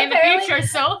anyway in the future,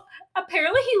 so...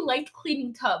 Apparently he liked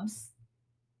cleaning tubs.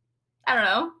 I don't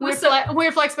know.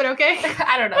 Weird flex, but okay.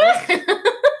 I don't know.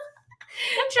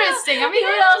 Interesting. I mean, he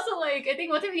would also, like, I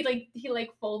think one time he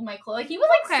fold my clothes. Like, he was,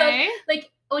 like, okay. like,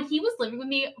 when he was living with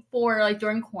me for, like,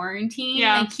 during quarantine,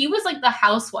 like, he was, like, the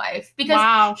housewife.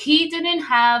 Because he didn't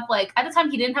have, like, at the time,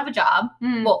 he didn't have a job.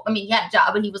 Well, I mean, he had a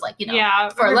job, but he was, like, you know,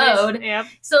 furloughed.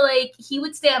 So, like, he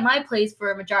would stay at my place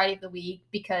for a majority of the week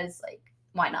because, like,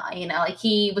 why not? You know, like,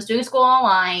 he was doing school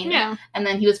online, and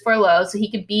then he was furloughed, so he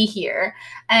could be here.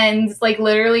 And, like,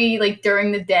 literally, like,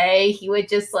 during the day, he would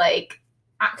just, like,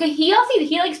 he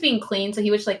likes being clean, so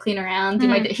he would just, like, clean around, he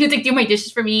would, like, do my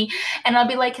dishes for me, and I'll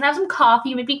be like, can I have some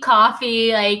coffee? Make me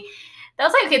coffee. Like, that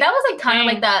was, like, okay, that was, like, kind of,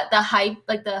 like, the hype,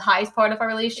 like, the highest part of our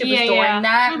relationship was during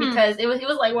that, because he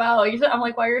was like, wow, I'm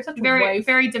like, wow, you're such a wife.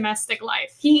 Very domestic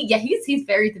life. He's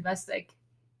very domestic.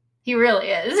 He really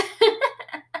is.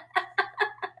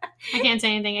 I can't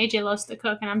say anything. AJ loves to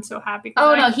cook, and I'm so happy.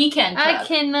 Oh, no, he can cook. I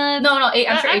cannot. No,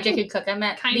 I'm sure AJ can cook. I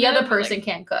meant the other person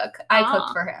can't cook. I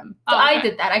cooked for him. So I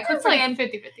did that. I cooked for him.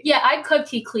 50-50. Yeah, I cooked,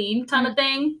 he cleaned kind of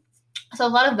thing. So a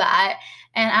lot of that.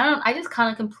 And I just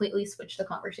kind of completely switched the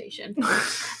conversation.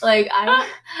 Like,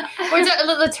 Or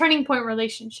the turning point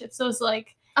relationships. Those,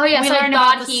 like... Oh, yeah, so I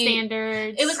thought the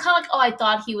standards. It was kind of like, I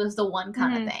thought he was the one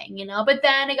kind of thing, you know? But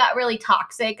then it got really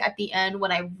toxic at the end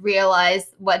when I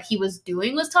realized what he was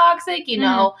doing was toxic, you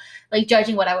know? Like,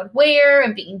 judging what I would wear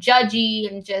and being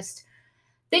judgy and just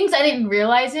things I didn't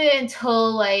realize it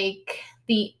until, like,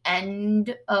 the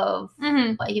end of,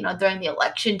 like, you know, during the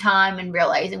election time and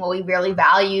realizing what we really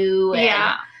value.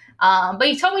 And, but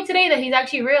he told me today that he's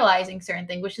actually realizing certain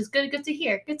things, which is good to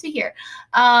hear. Good to hear.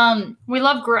 We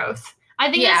love growth. I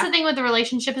think that's the thing with the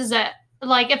relationship is that,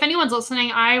 like, if anyone's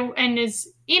listening and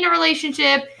is in a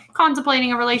relationship,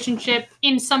 contemplating a relationship,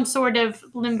 in some sort of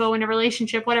limbo in a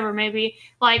relationship, whatever it may be,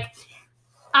 like,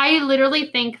 I literally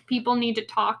think people need to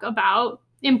talk about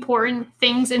important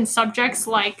things and subjects.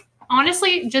 Like,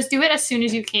 honestly, just do it as soon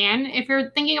as you can if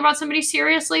you're thinking about somebody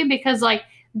seriously, because, like,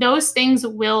 those things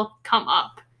will come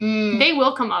up. They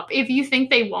will come up. If you think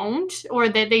they won't, or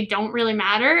that they don't really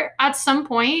matter, at some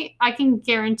point, I can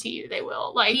guarantee you they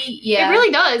will. Like, it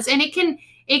really does. And it can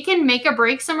make or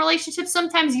break some relationships.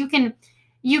 Sometimes you can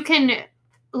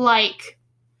like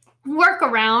work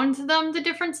around the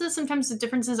differences. Sometimes the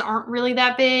differences aren't really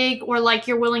that big, or like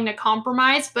you're willing to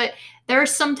compromise. But there are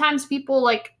sometimes people,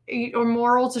 like, or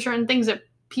morals or certain things that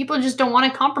people just don't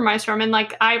want to compromise from. And,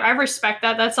 like, I respect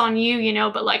that. That's on you, you know,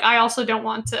 but, like, I also don't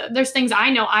want to, there's things I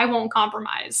know I won't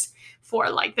compromise for,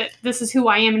 like, that this is who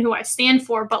I am and who I stand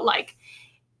for. But, like,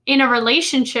 in a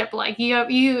relationship, like,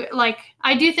 you like,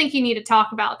 I do think you need to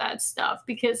talk about that stuff,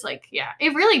 because, like, yeah,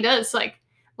 it really does. Like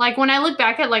when I look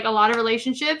back at, like, a lot of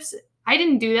relationships, I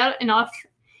didn't do that enough.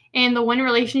 And the one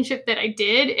relationship that I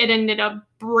did, it ended up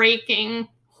breaking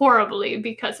horribly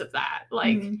because of that.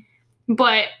 Like,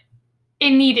 but it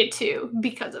needed to,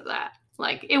 because of that.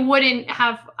 Like, it wouldn't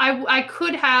have, I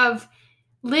could have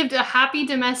lived a happy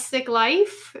domestic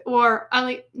life, or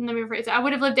let me rephrase it. I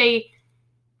would have lived a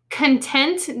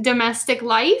content domestic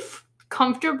life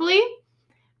comfortably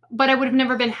but I would have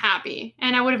never been happy,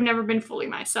 and I would have never been fully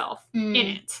myself in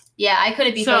it. Yeah, I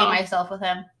couldn't be fully myself with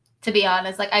him, to be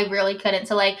honest. Like, I really couldn't.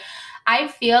 So, like, I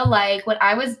feel like when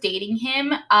I was dating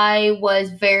him, I was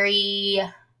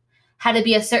had to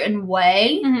be a certain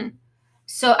way. Mm-hmm.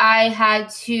 So I had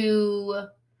to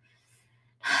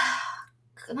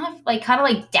kind of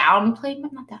like downplay,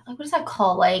 not that, like, what is that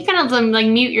called? Like, You kind of like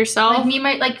mute yourself. like, me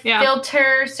might like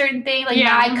filter certain things. Like,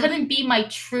 Yeah. I couldn't be my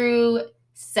true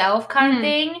self kind of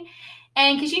thing.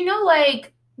 And because, you know,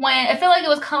 like, when I feel like it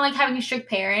was kind of like having strict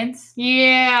parents.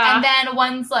 Yeah. And then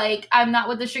once, like, I'm not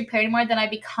with the strict parent anymore, then I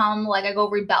become, like, I go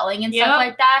rebelling and stuff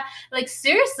like that. Like,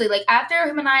 seriously, like, after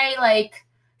him and I, like,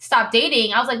 stopped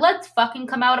dating, I was like, let's fucking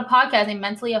come out with a podcast and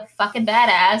mentally a fucking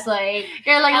badass. Like,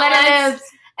 you're like, let it live.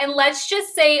 And let's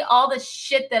just say all the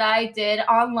shit that I did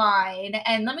online,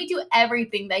 and let me do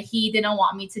everything that he didn't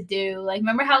want me to do. Like,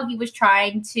 remember how he was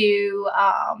trying to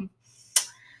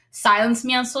silence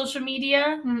me on social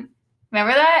media? Mm-hmm.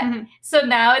 Remember that? Mm-hmm. So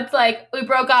now it's like we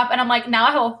broke up, and I'm like, now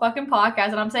I have a fucking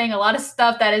podcast, and I'm saying a lot of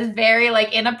stuff that is very,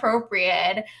 like,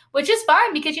 inappropriate, which is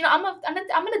fine because, you know, I'm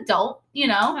an adult, you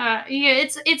know. Yeah,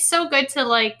 it's so good to,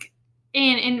 like,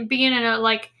 in being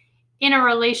in a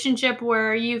relationship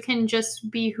where you can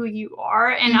just be who you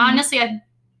are, and honestly,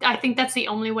 I think that's the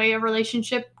only way a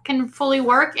relationship can fully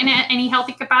work in any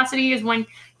healthy capacity is when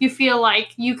you feel like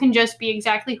you can just be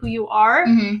exactly who you are,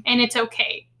 and it's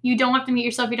okay. You don't have to meet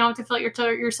yourself. You don't have to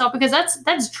filter yourself because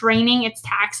that's draining. It's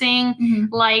taxing.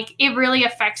 Like, it really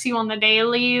affects you on the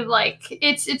daily. Like,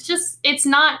 it's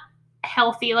not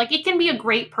healthy. Like, it can be a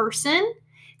great person.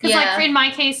 Because, like, in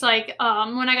my case, like,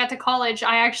 when I got to college,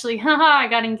 I actually, I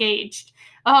got engaged.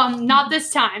 Not this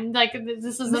time. Like,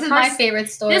 this is my favorite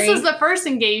story. This was the first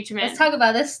engagement. Let's talk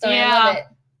about this story. Yeah. I love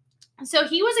it. So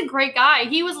he was a great guy.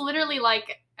 He was literally,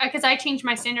 like, because I changed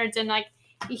my standards, and, like,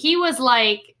 he was,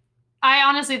 like, I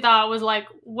honestly thought it was, like,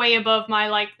 way above my,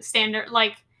 like, standard.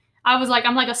 Like, I was, like,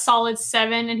 I'm, like, a solid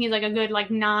 7, and he's, like, a good,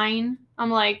 like, 9. I'm,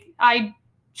 like,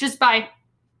 just by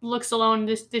looks alone,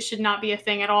 this should not be a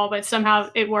thing at all, but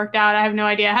somehow it worked out. I have no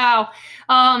idea how.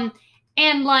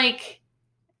 And, like,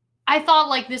 I thought,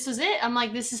 like, this is it. I'm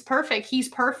like, this is perfect. He's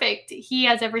perfect. He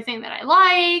has everything that I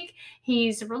like.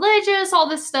 He's religious, all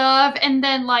this stuff. And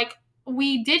then, like,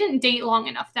 we didn't date long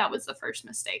enough. That was the first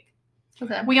mistake.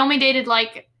 Okay. We only dated,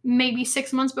 like, maybe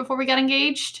 6 months before we got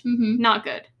engaged. Not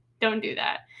good. Don't do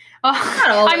that. Not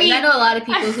always. I mean, I know a lot of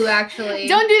people who actually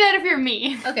don't do that if you're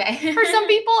me. Okay. For some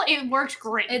people, it works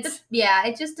great. It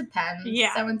just depends.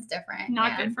 Yeah. Everyone's different.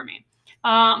 Not good for me.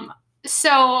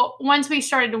 So once we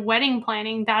started wedding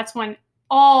planning, that's when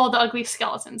all the ugly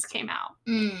skeletons came out.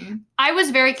 I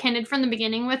was very candid from the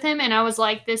beginning with him, and I was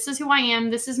like, this is who I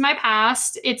am. This is my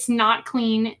past. It's not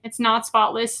clean. It's not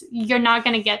spotless. You're not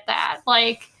going to get that.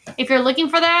 Like, if you're looking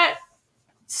for that,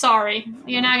 sorry,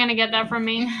 you're not going to get that from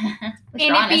me.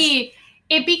 And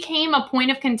it became a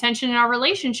point of contention in our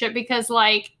relationship because,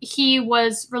 like, he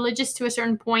was religious to a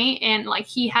certain point, and, like,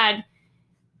 he had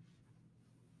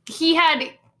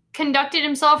conducted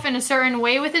himself in a certain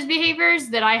way with his behaviors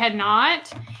that I had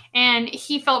not, and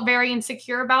he felt very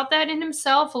insecure about that in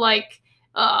himself. Like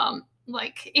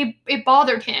it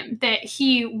bothered him that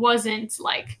he wasn't,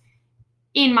 like,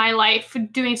 in my life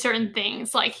doing certain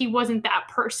things. Like, he wasn't that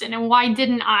person, and why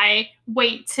didn't I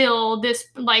wait till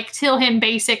him,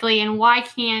 basically, and why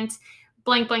can't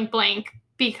blank blank blank?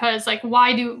 Because, like,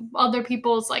 why do other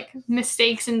people's, like,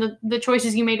 mistakes and the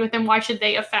choices you made with them, why should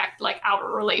they affect, like,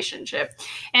 our relationship?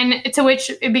 And to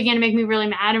which it began to make me really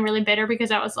mad and really bitter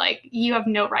because I was like, you have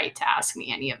no right to ask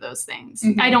me any of those things.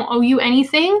 I don't owe you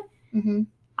anything.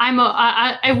 I'm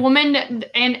a woman,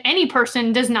 and any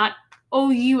person does not owe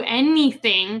you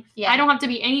anything. I don't have to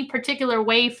be any particular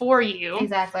way for you.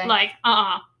 Exactly. Like,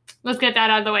 let's get that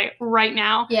out of the way right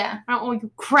now. Yeah. I don't owe you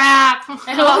crap.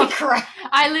 Oh, crap.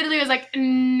 I literally was like,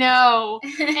 no.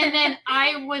 And then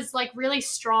I was, like, really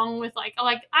strong with,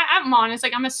 I'm honest.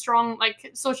 Like, I'm a strong,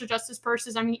 like, social justice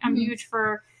person. I'm huge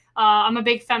for, I'm a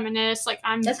big feminist. Like,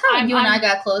 That's how you and I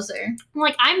got closer.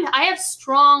 Like, I have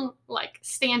strong, like,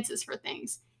 stances for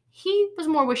things. He was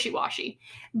more wishy-washy.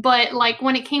 But, like,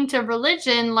 when it came to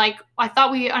religion, like, I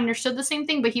thought we understood the same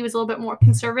thing, but he was a little bit more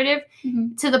conservative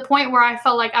to the point where I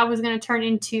felt like I was going to turn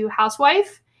into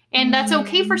housewife. And that's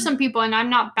okay for some people, and I'm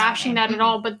not bashing that at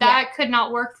all, but that could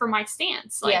not work for my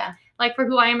stance. Like, like, for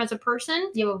who I am as a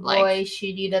person. You have a voice,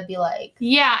 you need to be like...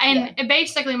 Yeah, and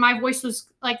basically my voice was,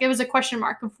 like, it was a question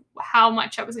mark of how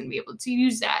much I was going to be able to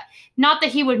use that. Not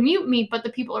that he would mute me, but the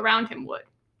people around him would.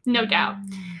 No doubt.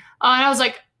 And I was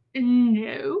like,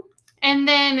 no. And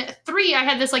then 3, I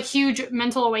had this like huge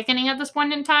mental awakening at this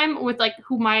point in time with like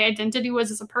who my identity was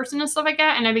as a person and stuff like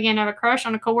that. And I began to have a crush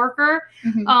on a coworker,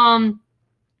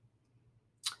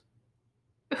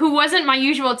 who wasn't my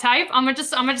usual type. I'm gonna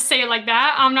just say it like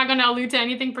that. I'm not gonna allude to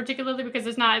anything particularly because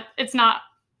it's not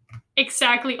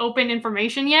exactly open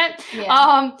information yet.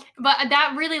 Yeah. But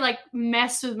that really like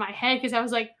messed with my head because I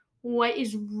was like, what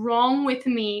is wrong with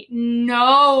me?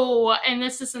 No, and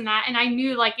this and that. And I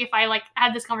knew like if I like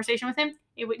had this conversation with him,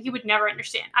 he would never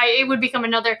understand. It would become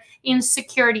another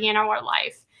insecurity in our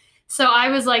life. So I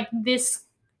was like,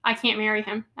 I can't marry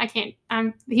him. I can't.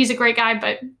 He's a great guy,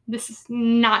 but this is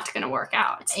not going to work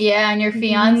out. Yeah, and your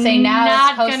fiance now is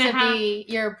supposed to be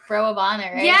your bro of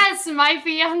honor, right? Yes, my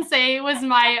fiance was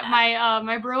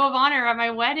my bro of honor at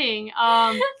my wedding.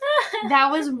 That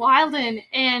was wild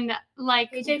and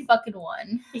like AJ fucking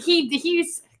won.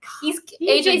 He's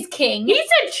AJ's king. He's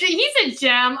a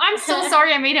gem. I'm so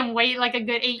sorry I made him wait like a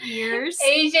good 8 years.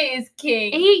 AJ is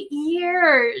king. 8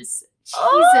 years.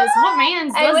 Jesus, what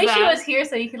man's does that? I wish he was here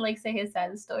so he could like say his side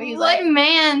of the story. What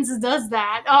man's does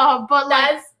that? But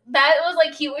like that was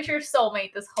like he was your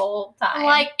soulmate this whole time.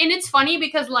 Like, and it's funny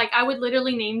because like I would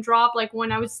literally name drop like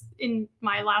when I was in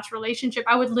my last relationship,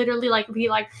 I would literally like be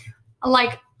like,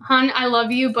 hun, I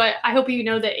love you, but I hope you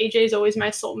know that AJ is always my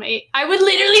soulmate. I would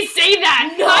literally say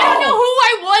that. No. I don't know who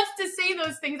I was to say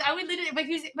those things. I would literally,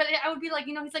 but I would be like,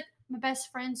 he's like my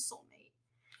best friend's soulmate.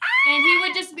 And he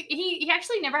would just be, he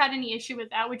actually never had any issue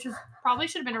with that, which was probably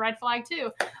should have been a red flag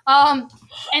too.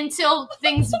 Until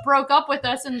things broke up with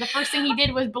us, and the first thing he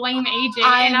did was blame AJ.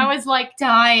 And I was like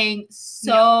dying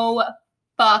so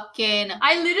fucking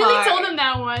I literally hard. Told him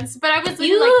that once, but I was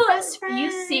like best friend.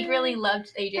 You secretly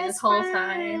loved AJ this whole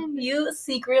time. You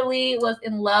secretly was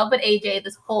in love with AJ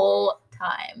this whole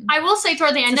time. I will say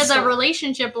toward the end of the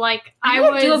relationship, like I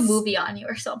would do a movie on you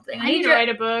or something. I need to write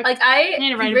a book. Like I need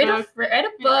to write a book. Write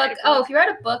a book. Oh, if you write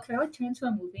a book, can I turn into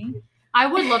a movie? I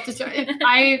would love to.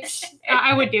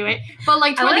 I would do it, but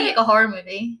like I want to make a horror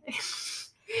movie.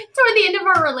 Toward the end of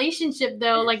our relationship,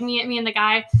 though, like me and the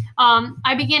guy,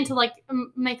 I began to like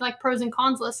make like pros and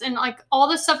cons lists, and like all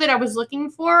the stuff that I was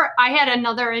looking for, I had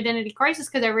another identity crisis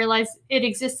because I realized it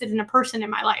existed in a person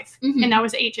in my life, and that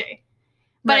was AJ.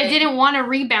 But I didn't want to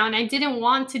rebound. I didn't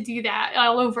want to do that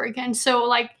all over again. So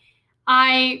like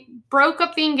I broke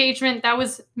up the engagement. That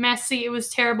was messy. It was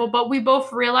terrible. But we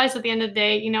both realized at the end of the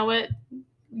day, you know what?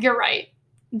 You're right.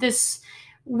 We're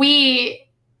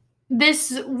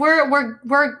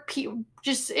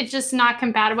just, it's just not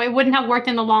compatible. It wouldn't have worked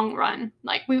in the long run.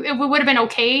 Like we would have been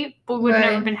okay, but we would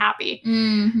have never been happy.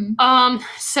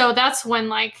 So that's when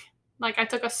like I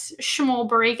took a small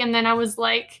break, and then I was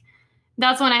like,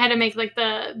 that's when I had to make like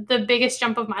the biggest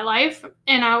jump of my life.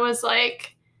 And I was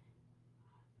like,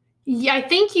 yeah, I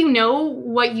think you know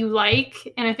what you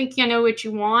like, and I think you know what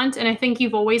you want, and I think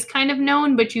you've always kind of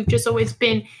known, but you've just always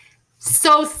been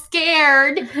so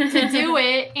scared to do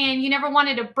it, and you never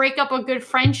wanted to break up a good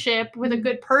friendship with a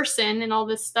good person and all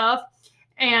this stuff.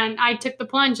 And I took the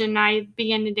plunge, and I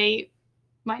began to date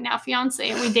my now fiance,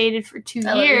 and we dated for 2 years.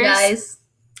 Love you guys.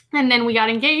 And then we got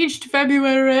engaged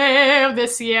February of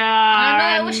this year.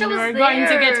 I wish I was We're going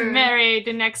to get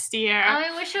married next year. I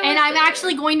wish I was And I'm there.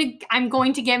 actually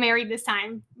going to get married this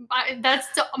time. That's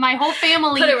to my whole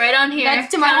family. Put it right on here. That's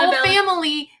to my whole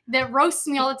family that roasts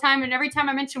me all the time. And every time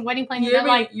I mention wedding planning, they're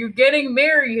like, you're getting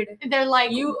married. They're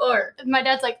like, you are. My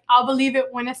dad's like, I'll believe it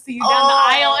when I see you down the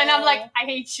aisle. And I'm like, I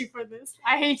hate you for this.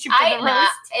 I hate you for the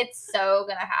roast. It's so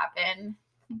gonna happen.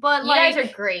 But you guys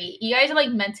are great. You guys are like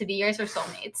meant to be. You guys are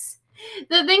soulmates.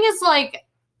 The thing is like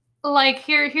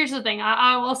here's the thing.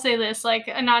 I will say this, like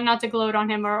not to gloat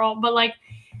on him or all, but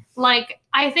like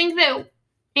I think that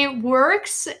it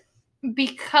works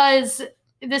because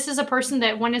this is a person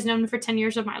that one has known for 10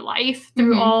 years of my life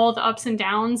through all the ups and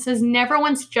downs, has never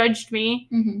once judged me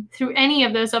through any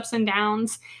of those ups and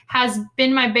downs, has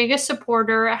been my biggest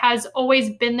supporter, has always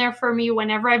been there for me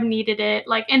whenever I've needed it,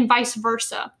 like, and vice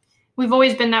versa. We've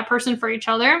always been that person for each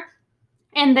other.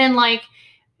 And then like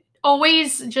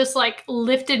always just like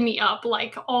lifted me up,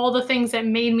 like all the things that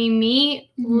made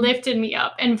me lifted me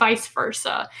up, and vice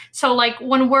versa. So like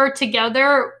when we're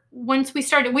together, once we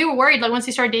started, we were worried like once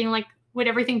we started dating, like would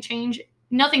everything change?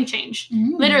 Nothing changed.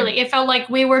 Literally, it felt like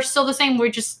we were still the same. We're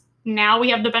just, now we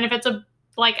have the benefits of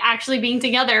like actually being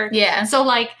together. Yeah. So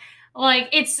like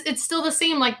it's still the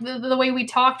same, like the way we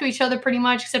talk to each other pretty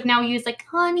much, except now we use like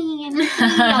honey and all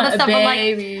that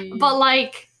stuff. But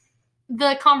like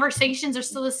the conversations are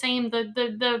still the same.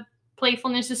 The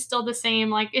playfulness is still the same.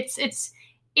 Like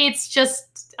it's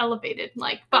just elevated.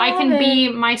 Like, but I can be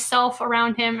myself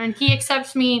around him, and he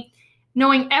accepts me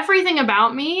knowing everything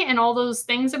about me and all those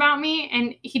things about me,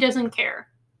 and he doesn't care.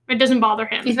 It doesn't bother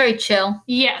him. He's very chill.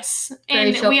 Yes, Very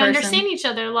and chill we person. understand each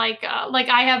other. Like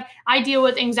I deal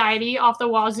with anxiety off the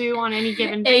wazoo on any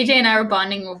given day. AJ and I were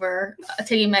bonding over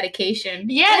taking medication.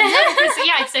 Yeah,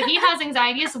 so he has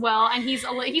anxiety as well, and he's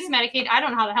medicated. I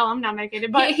don't know how the hell I'm not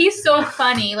medicated, but He's so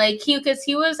funny. Like because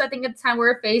he was, I think at the time we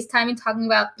were FaceTiming talking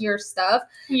about your stuff,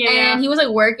 yeah. and he was like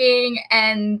working,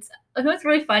 and it was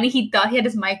really funny. He thought he had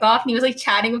his mic off, and he was like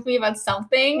chatting with me about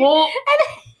something. Well,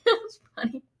 and it was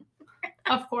funny.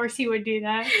 Of course he would do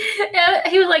that. Yeah,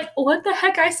 he was like, "What the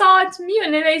heck? I saw it's mute."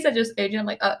 And then I said, "Just AJ." I'm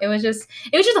like, "Oh, it was just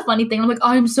a funny thing." I'm like,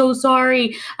 "I'm so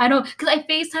sorry. I don't," because I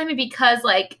FaceTime it because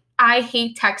like I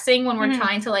hate texting when we're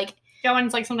trying to like. Yeah, when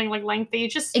it's like something like lengthy,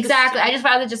 just exactly. I just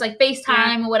rather just like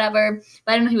FaceTime or whatever.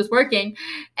 But I didn't know he was working.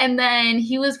 And then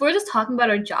we're just talking about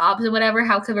our jobs and whatever.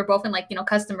 How could we're both in like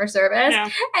customer service. Yeah.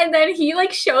 And then he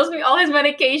like shows me all his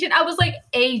medication. I was like,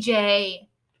 AJ.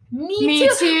 Me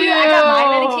too. I got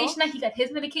my medication out. He got his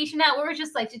medication out. We were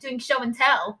just like doing show and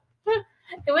tell.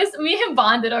 It was me and him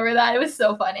bonded over that. It was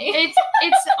so funny.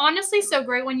 It's honestly so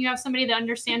great when you have somebody that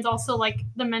understands also like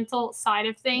the mental side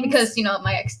of things. Because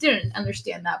my ex didn't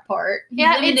understand that part. He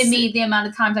limited me the amount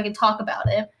of times I could talk about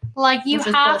it. Like you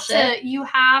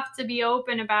have to be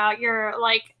open about your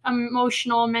like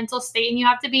emotional mental state, and you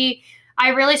have to be.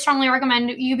 I really strongly recommend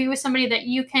you be with somebody that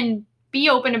you can be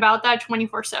open about that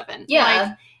 24/7. Yeah.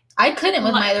 Like, I couldn't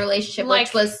with my relationship,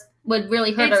 which would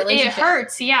really hurt our relationship. It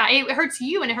hurts, yeah. It hurts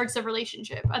you and it hurts the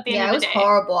relationship at the end of the day. Yeah, it was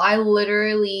horrible. I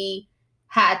literally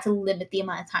had to limit the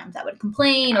amount of times I would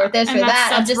complain or this or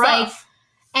that. I'm just rough.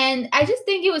 Like, and I just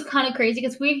think it was kind of crazy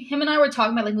because him and I were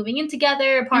talking about like moving in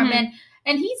together, apartment,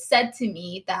 and he said to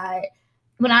me that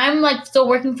when I'm like still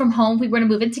working from home, we were going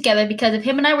to move in together because if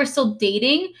him and I were still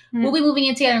dating, we'll be moving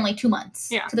in together in like 2 months.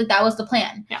 Yeah. So that was the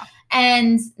plan. Yeah.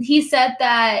 And he said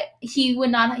that he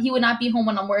would not be home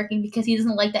when I'm working because he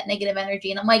doesn't like that negative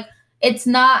energy. And I'm like, it's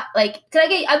not like, cause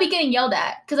I'll be getting yelled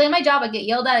at. Cause like my job, I get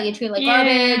yelled at, I get treated like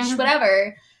garbage,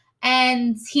 whatever.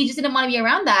 And he just didn't want to be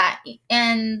around that.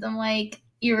 And I'm like,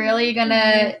 you're really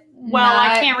gonna well,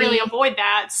 I can't really avoid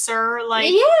that, sir. Like,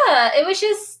 yeah, it was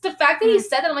just the fact that he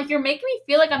said that. I'm like, you're making me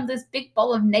feel like I'm this big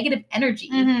ball of negative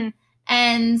energy. Mm-hmm.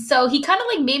 And so he kind of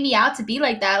like made me out to be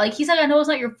like that. Like he's like, I know it's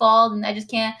not your fault, and I just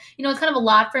can't. It's kind of a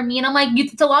lot for me. And I'm like,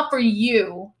 it's a lot for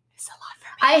you. It's a lot for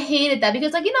me. I hated that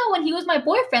because like when he was my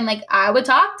boyfriend, like I would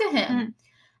talk to him,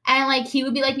 and like he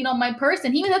would be like my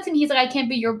person. He was that to me. He's like, I can't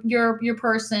be your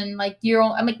person. Like you're.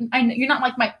 I'm like, you're not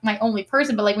like my only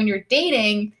person. But like when you're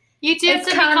dating. You do have to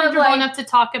be comfortable enough to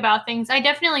talk about things. I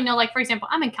definitely know, like, for example,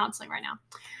 I'm in counseling right now.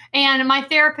 And my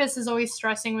therapist is always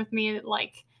stressing with me,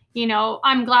 like,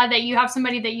 I'm glad that you have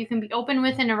somebody that you can be open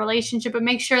with in a relationship, but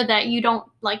make sure that you don't,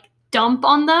 like, dump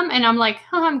on them. And I'm like,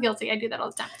 I'm guilty. I do that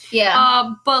all the time.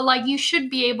 Yeah. But, like, you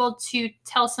should be able to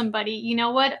tell somebody, you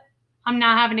know what? I'm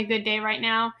not having a good day right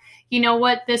now. You know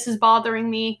what? This is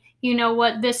bothering me. You know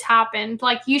what? This happened.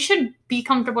 Like, you should be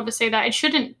comfortable to say that. It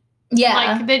shouldn't.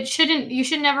 Yeah. Like you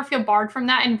should never feel barred from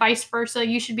that, and vice versa.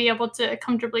 You should be able to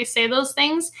comfortably say those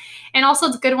things. And also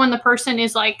it's good when the person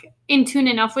is like in tune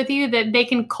enough with you that they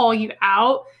can call you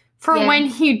out for when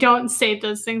you don't say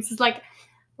those things. It's like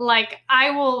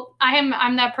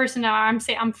I'm that person that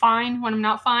I'm fine when I'm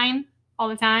not fine all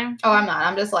the time. Oh, I'm not.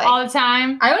 I'm just like all the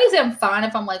time. I only say I'm fine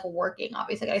if I'm like working.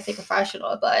 Obviously, I gotta stay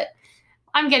professional, but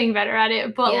I'm getting better at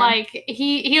it. But like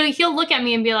he'll look at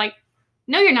me and be like,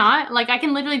 no, you're not. Like, I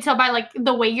can literally tell by, like,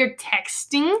 the way you're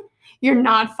texting, you're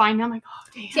not fine. I'm like, oh,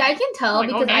 damn. See, I can tell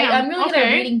because I'm really good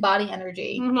at reading body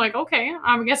energy. I'm like, okay,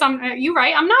 I guess you're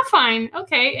right. I'm not fine.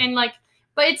 Okay. And, like,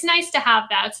 but it's nice to have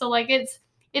that. So, like,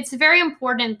 it's very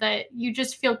important that you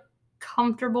just feel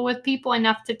comfortable with people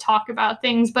enough to talk about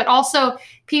things, but also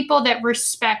people that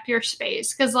respect your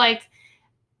space. Because, like,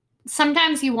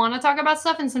 sometimes you want to talk about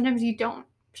stuff and sometimes you don't.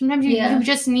 Sometimes you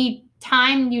just need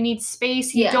time, you need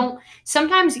space.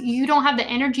 Sometimes you don't have the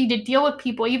energy to deal with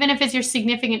people, even if it's your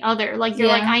significant other. Like you're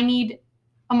like, I need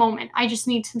a moment. I just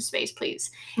need some space, please.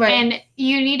 Right. And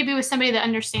you need to be with somebody that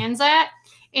understands that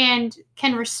and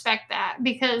can respect that,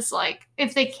 because like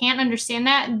if they can't understand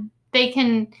that, they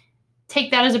can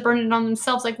take that as a burden on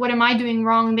themselves. Like, what am I doing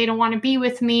wrong? They don't want to be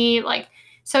with me. Like,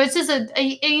 so it's just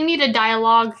you need a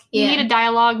dialogue. You need a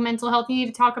dialogue, mental health. You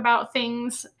need to talk about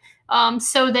things.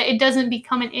 So that it doesn't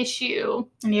become an issue.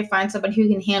 And you find somebody who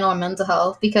can handle mental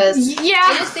health, because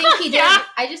I just think he didn't.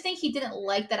 I just think he didn't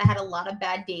like that I had a lot of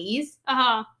bad days.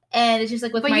 And it's just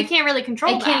like but you can't really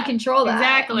control that. I can't control that.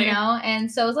 Exactly. And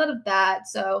so it's a lot of that.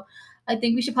 So I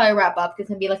think we should probably wrap up because it's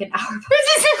gonna be like an hour.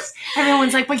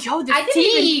 Everyone's like, but yo, this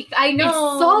tea, I know. it's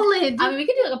solid. I mean, we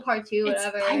could do like a part 2, It's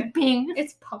whatever. piping.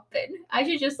 It's pumping. I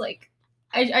should just like,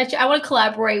 I want to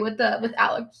collaborate with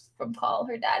Alex from Call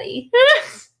Her Daddy.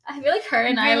 I feel like her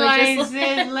and I would just.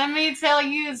 Let me tell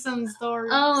you some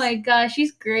stories. Oh my gosh,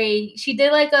 she's great. She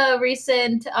did like a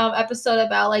recent episode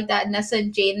about like that Nessa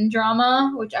and Jaden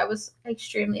drama, which I was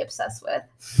extremely obsessed with.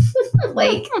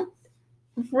 Like,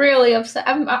 really obsessed.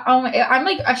 I'm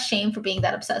like ashamed for being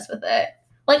that obsessed with it.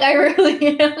 Like, I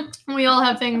really am. We all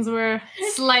have things we're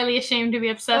slightly ashamed to be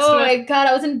obsessed Oh with. my god,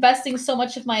 I was investing so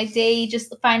much of my day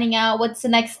just finding out what's the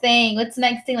next thing. Like, now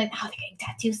they're getting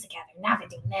tattoos together. Now they're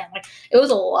doing that. Like, it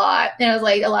was a lot. And it was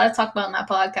like a lot to talk about in that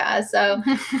podcast. So,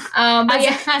 but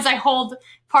yeah. As I hold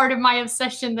part of my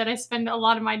obsession that I spend a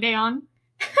lot of my day on.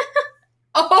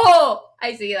 Oh,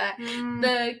 I see that.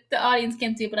 Mm. The audience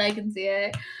can't see it, but I can see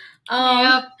it.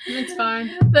 Yep, it's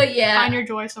fine. But yeah. Find your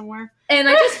joy somewhere. And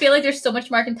I just feel like there's so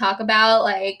much more I can talk about,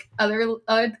 like other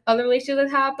relationships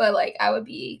I have, but like I would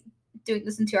be doing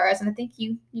this in 2 hours, and I think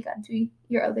you got to do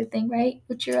your other thing, right?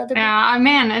 What's your other? Yeah,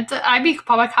 man, I be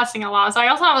podcasting a lot. So I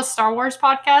also have a Star Wars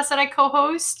podcast that I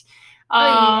co-host.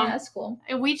 Yeah, that's cool.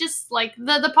 We just like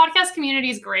the podcast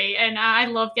community is great, and I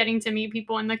love getting to meet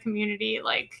people in the community.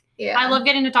 Like, yeah, I love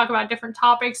getting to talk about different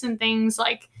topics and things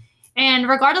like. And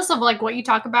regardless of like what you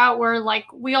talk about,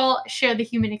 we all share the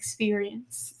human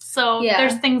experience. So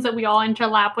there's things that we all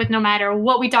interlap with no matter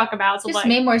what we talk about. So it just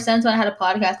made more sense when I had a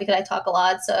podcast because I talk a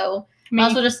lot. So might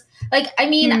as well just like, I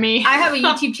mean, I have a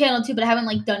YouTube channel too, but I haven't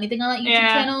like done anything on that YouTube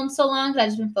channel in so long because I've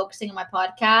just been focusing on my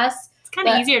podcast. It's kind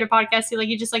of easier to podcast. Like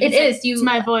you just like it is. It's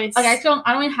my voice. Like I don't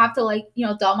even have to like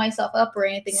doll myself up or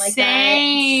anything like that.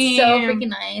 It's so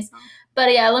freaking nice.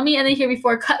 But yeah, let me end it here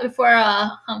before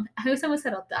someone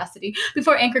said Audacity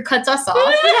before Anchor cuts us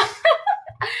off.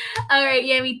 All right,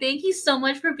 Yami, thank you so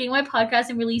much for being my podcast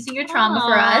and releasing your trauma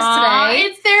for us today.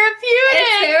 It's therapeutic.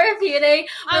 It's therapeutic.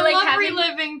 I love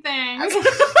reliving things.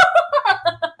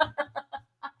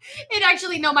 It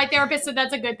actually, no, my therapist said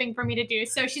that's a good thing for me to do.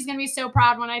 So she's going to be so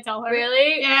proud when I tell her.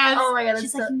 Really? Yes. Oh my God.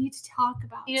 She's like, you need to talk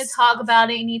about it. You need to talk about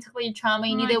it. You need to talk about your trauma.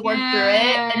 You need to work through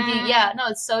it. And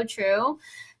it's so true.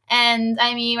 And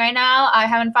I mean, right now, I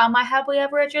haven't found my happily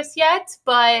ever just yet,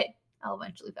 but I'll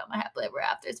eventually find my happily ever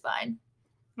after. It's fine.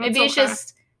 Maybe it's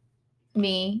just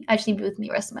me. I just need to be with me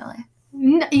the rest of my life.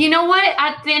 You know what?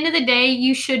 At the end of the day,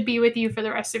 you should be with you for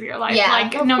the rest of your life. Yeah,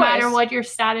 like no matter what your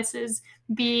status is,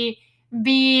 be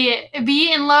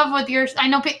in love with your. I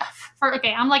know.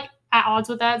 I'm like at odds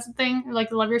with that thing.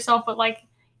 Like love yourself, but like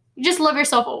just love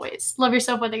yourself always. Love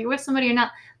yourself whether you're with somebody or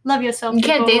not. Love yourself. You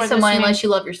can't date someone unless you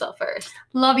love yourself first.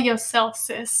 Love yourself,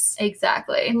 sis.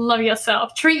 Exactly. Love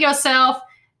yourself. Treat yourself.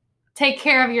 Take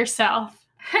care of yourself.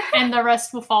 And the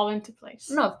rest will fall into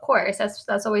place. No, of course.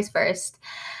 That's always first.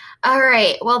 All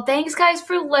right. Well, thanks guys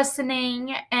for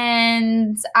listening,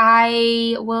 and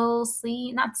I will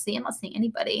I'm not seeing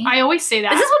anybody. I always say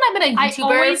that. This is when I've been a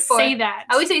YouTuber. I always say that.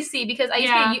 I always say see because I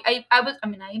used to I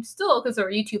am still because I'm a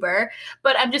YouTuber,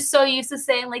 but I'm just so used to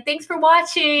saying like thanks for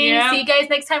watching. Yep. See you guys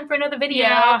next time for another video.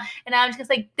 Yeah. And I'm just gonna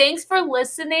say thanks for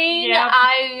listening. Yep.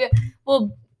 I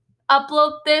will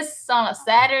upload this on a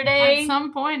Saturday. At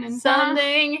some point in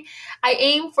something. I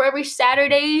aim for every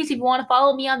Saturdays. If you want to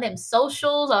follow me on them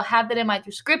socials, I'll have that in my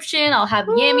description. I'll have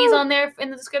Yami's on there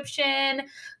in the description.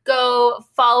 Go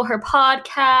follow her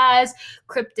podcast,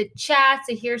 Cryptid Chats,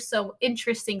 to hear some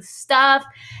interesting stuff.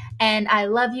 And I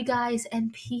love you guys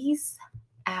and peace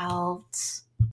out.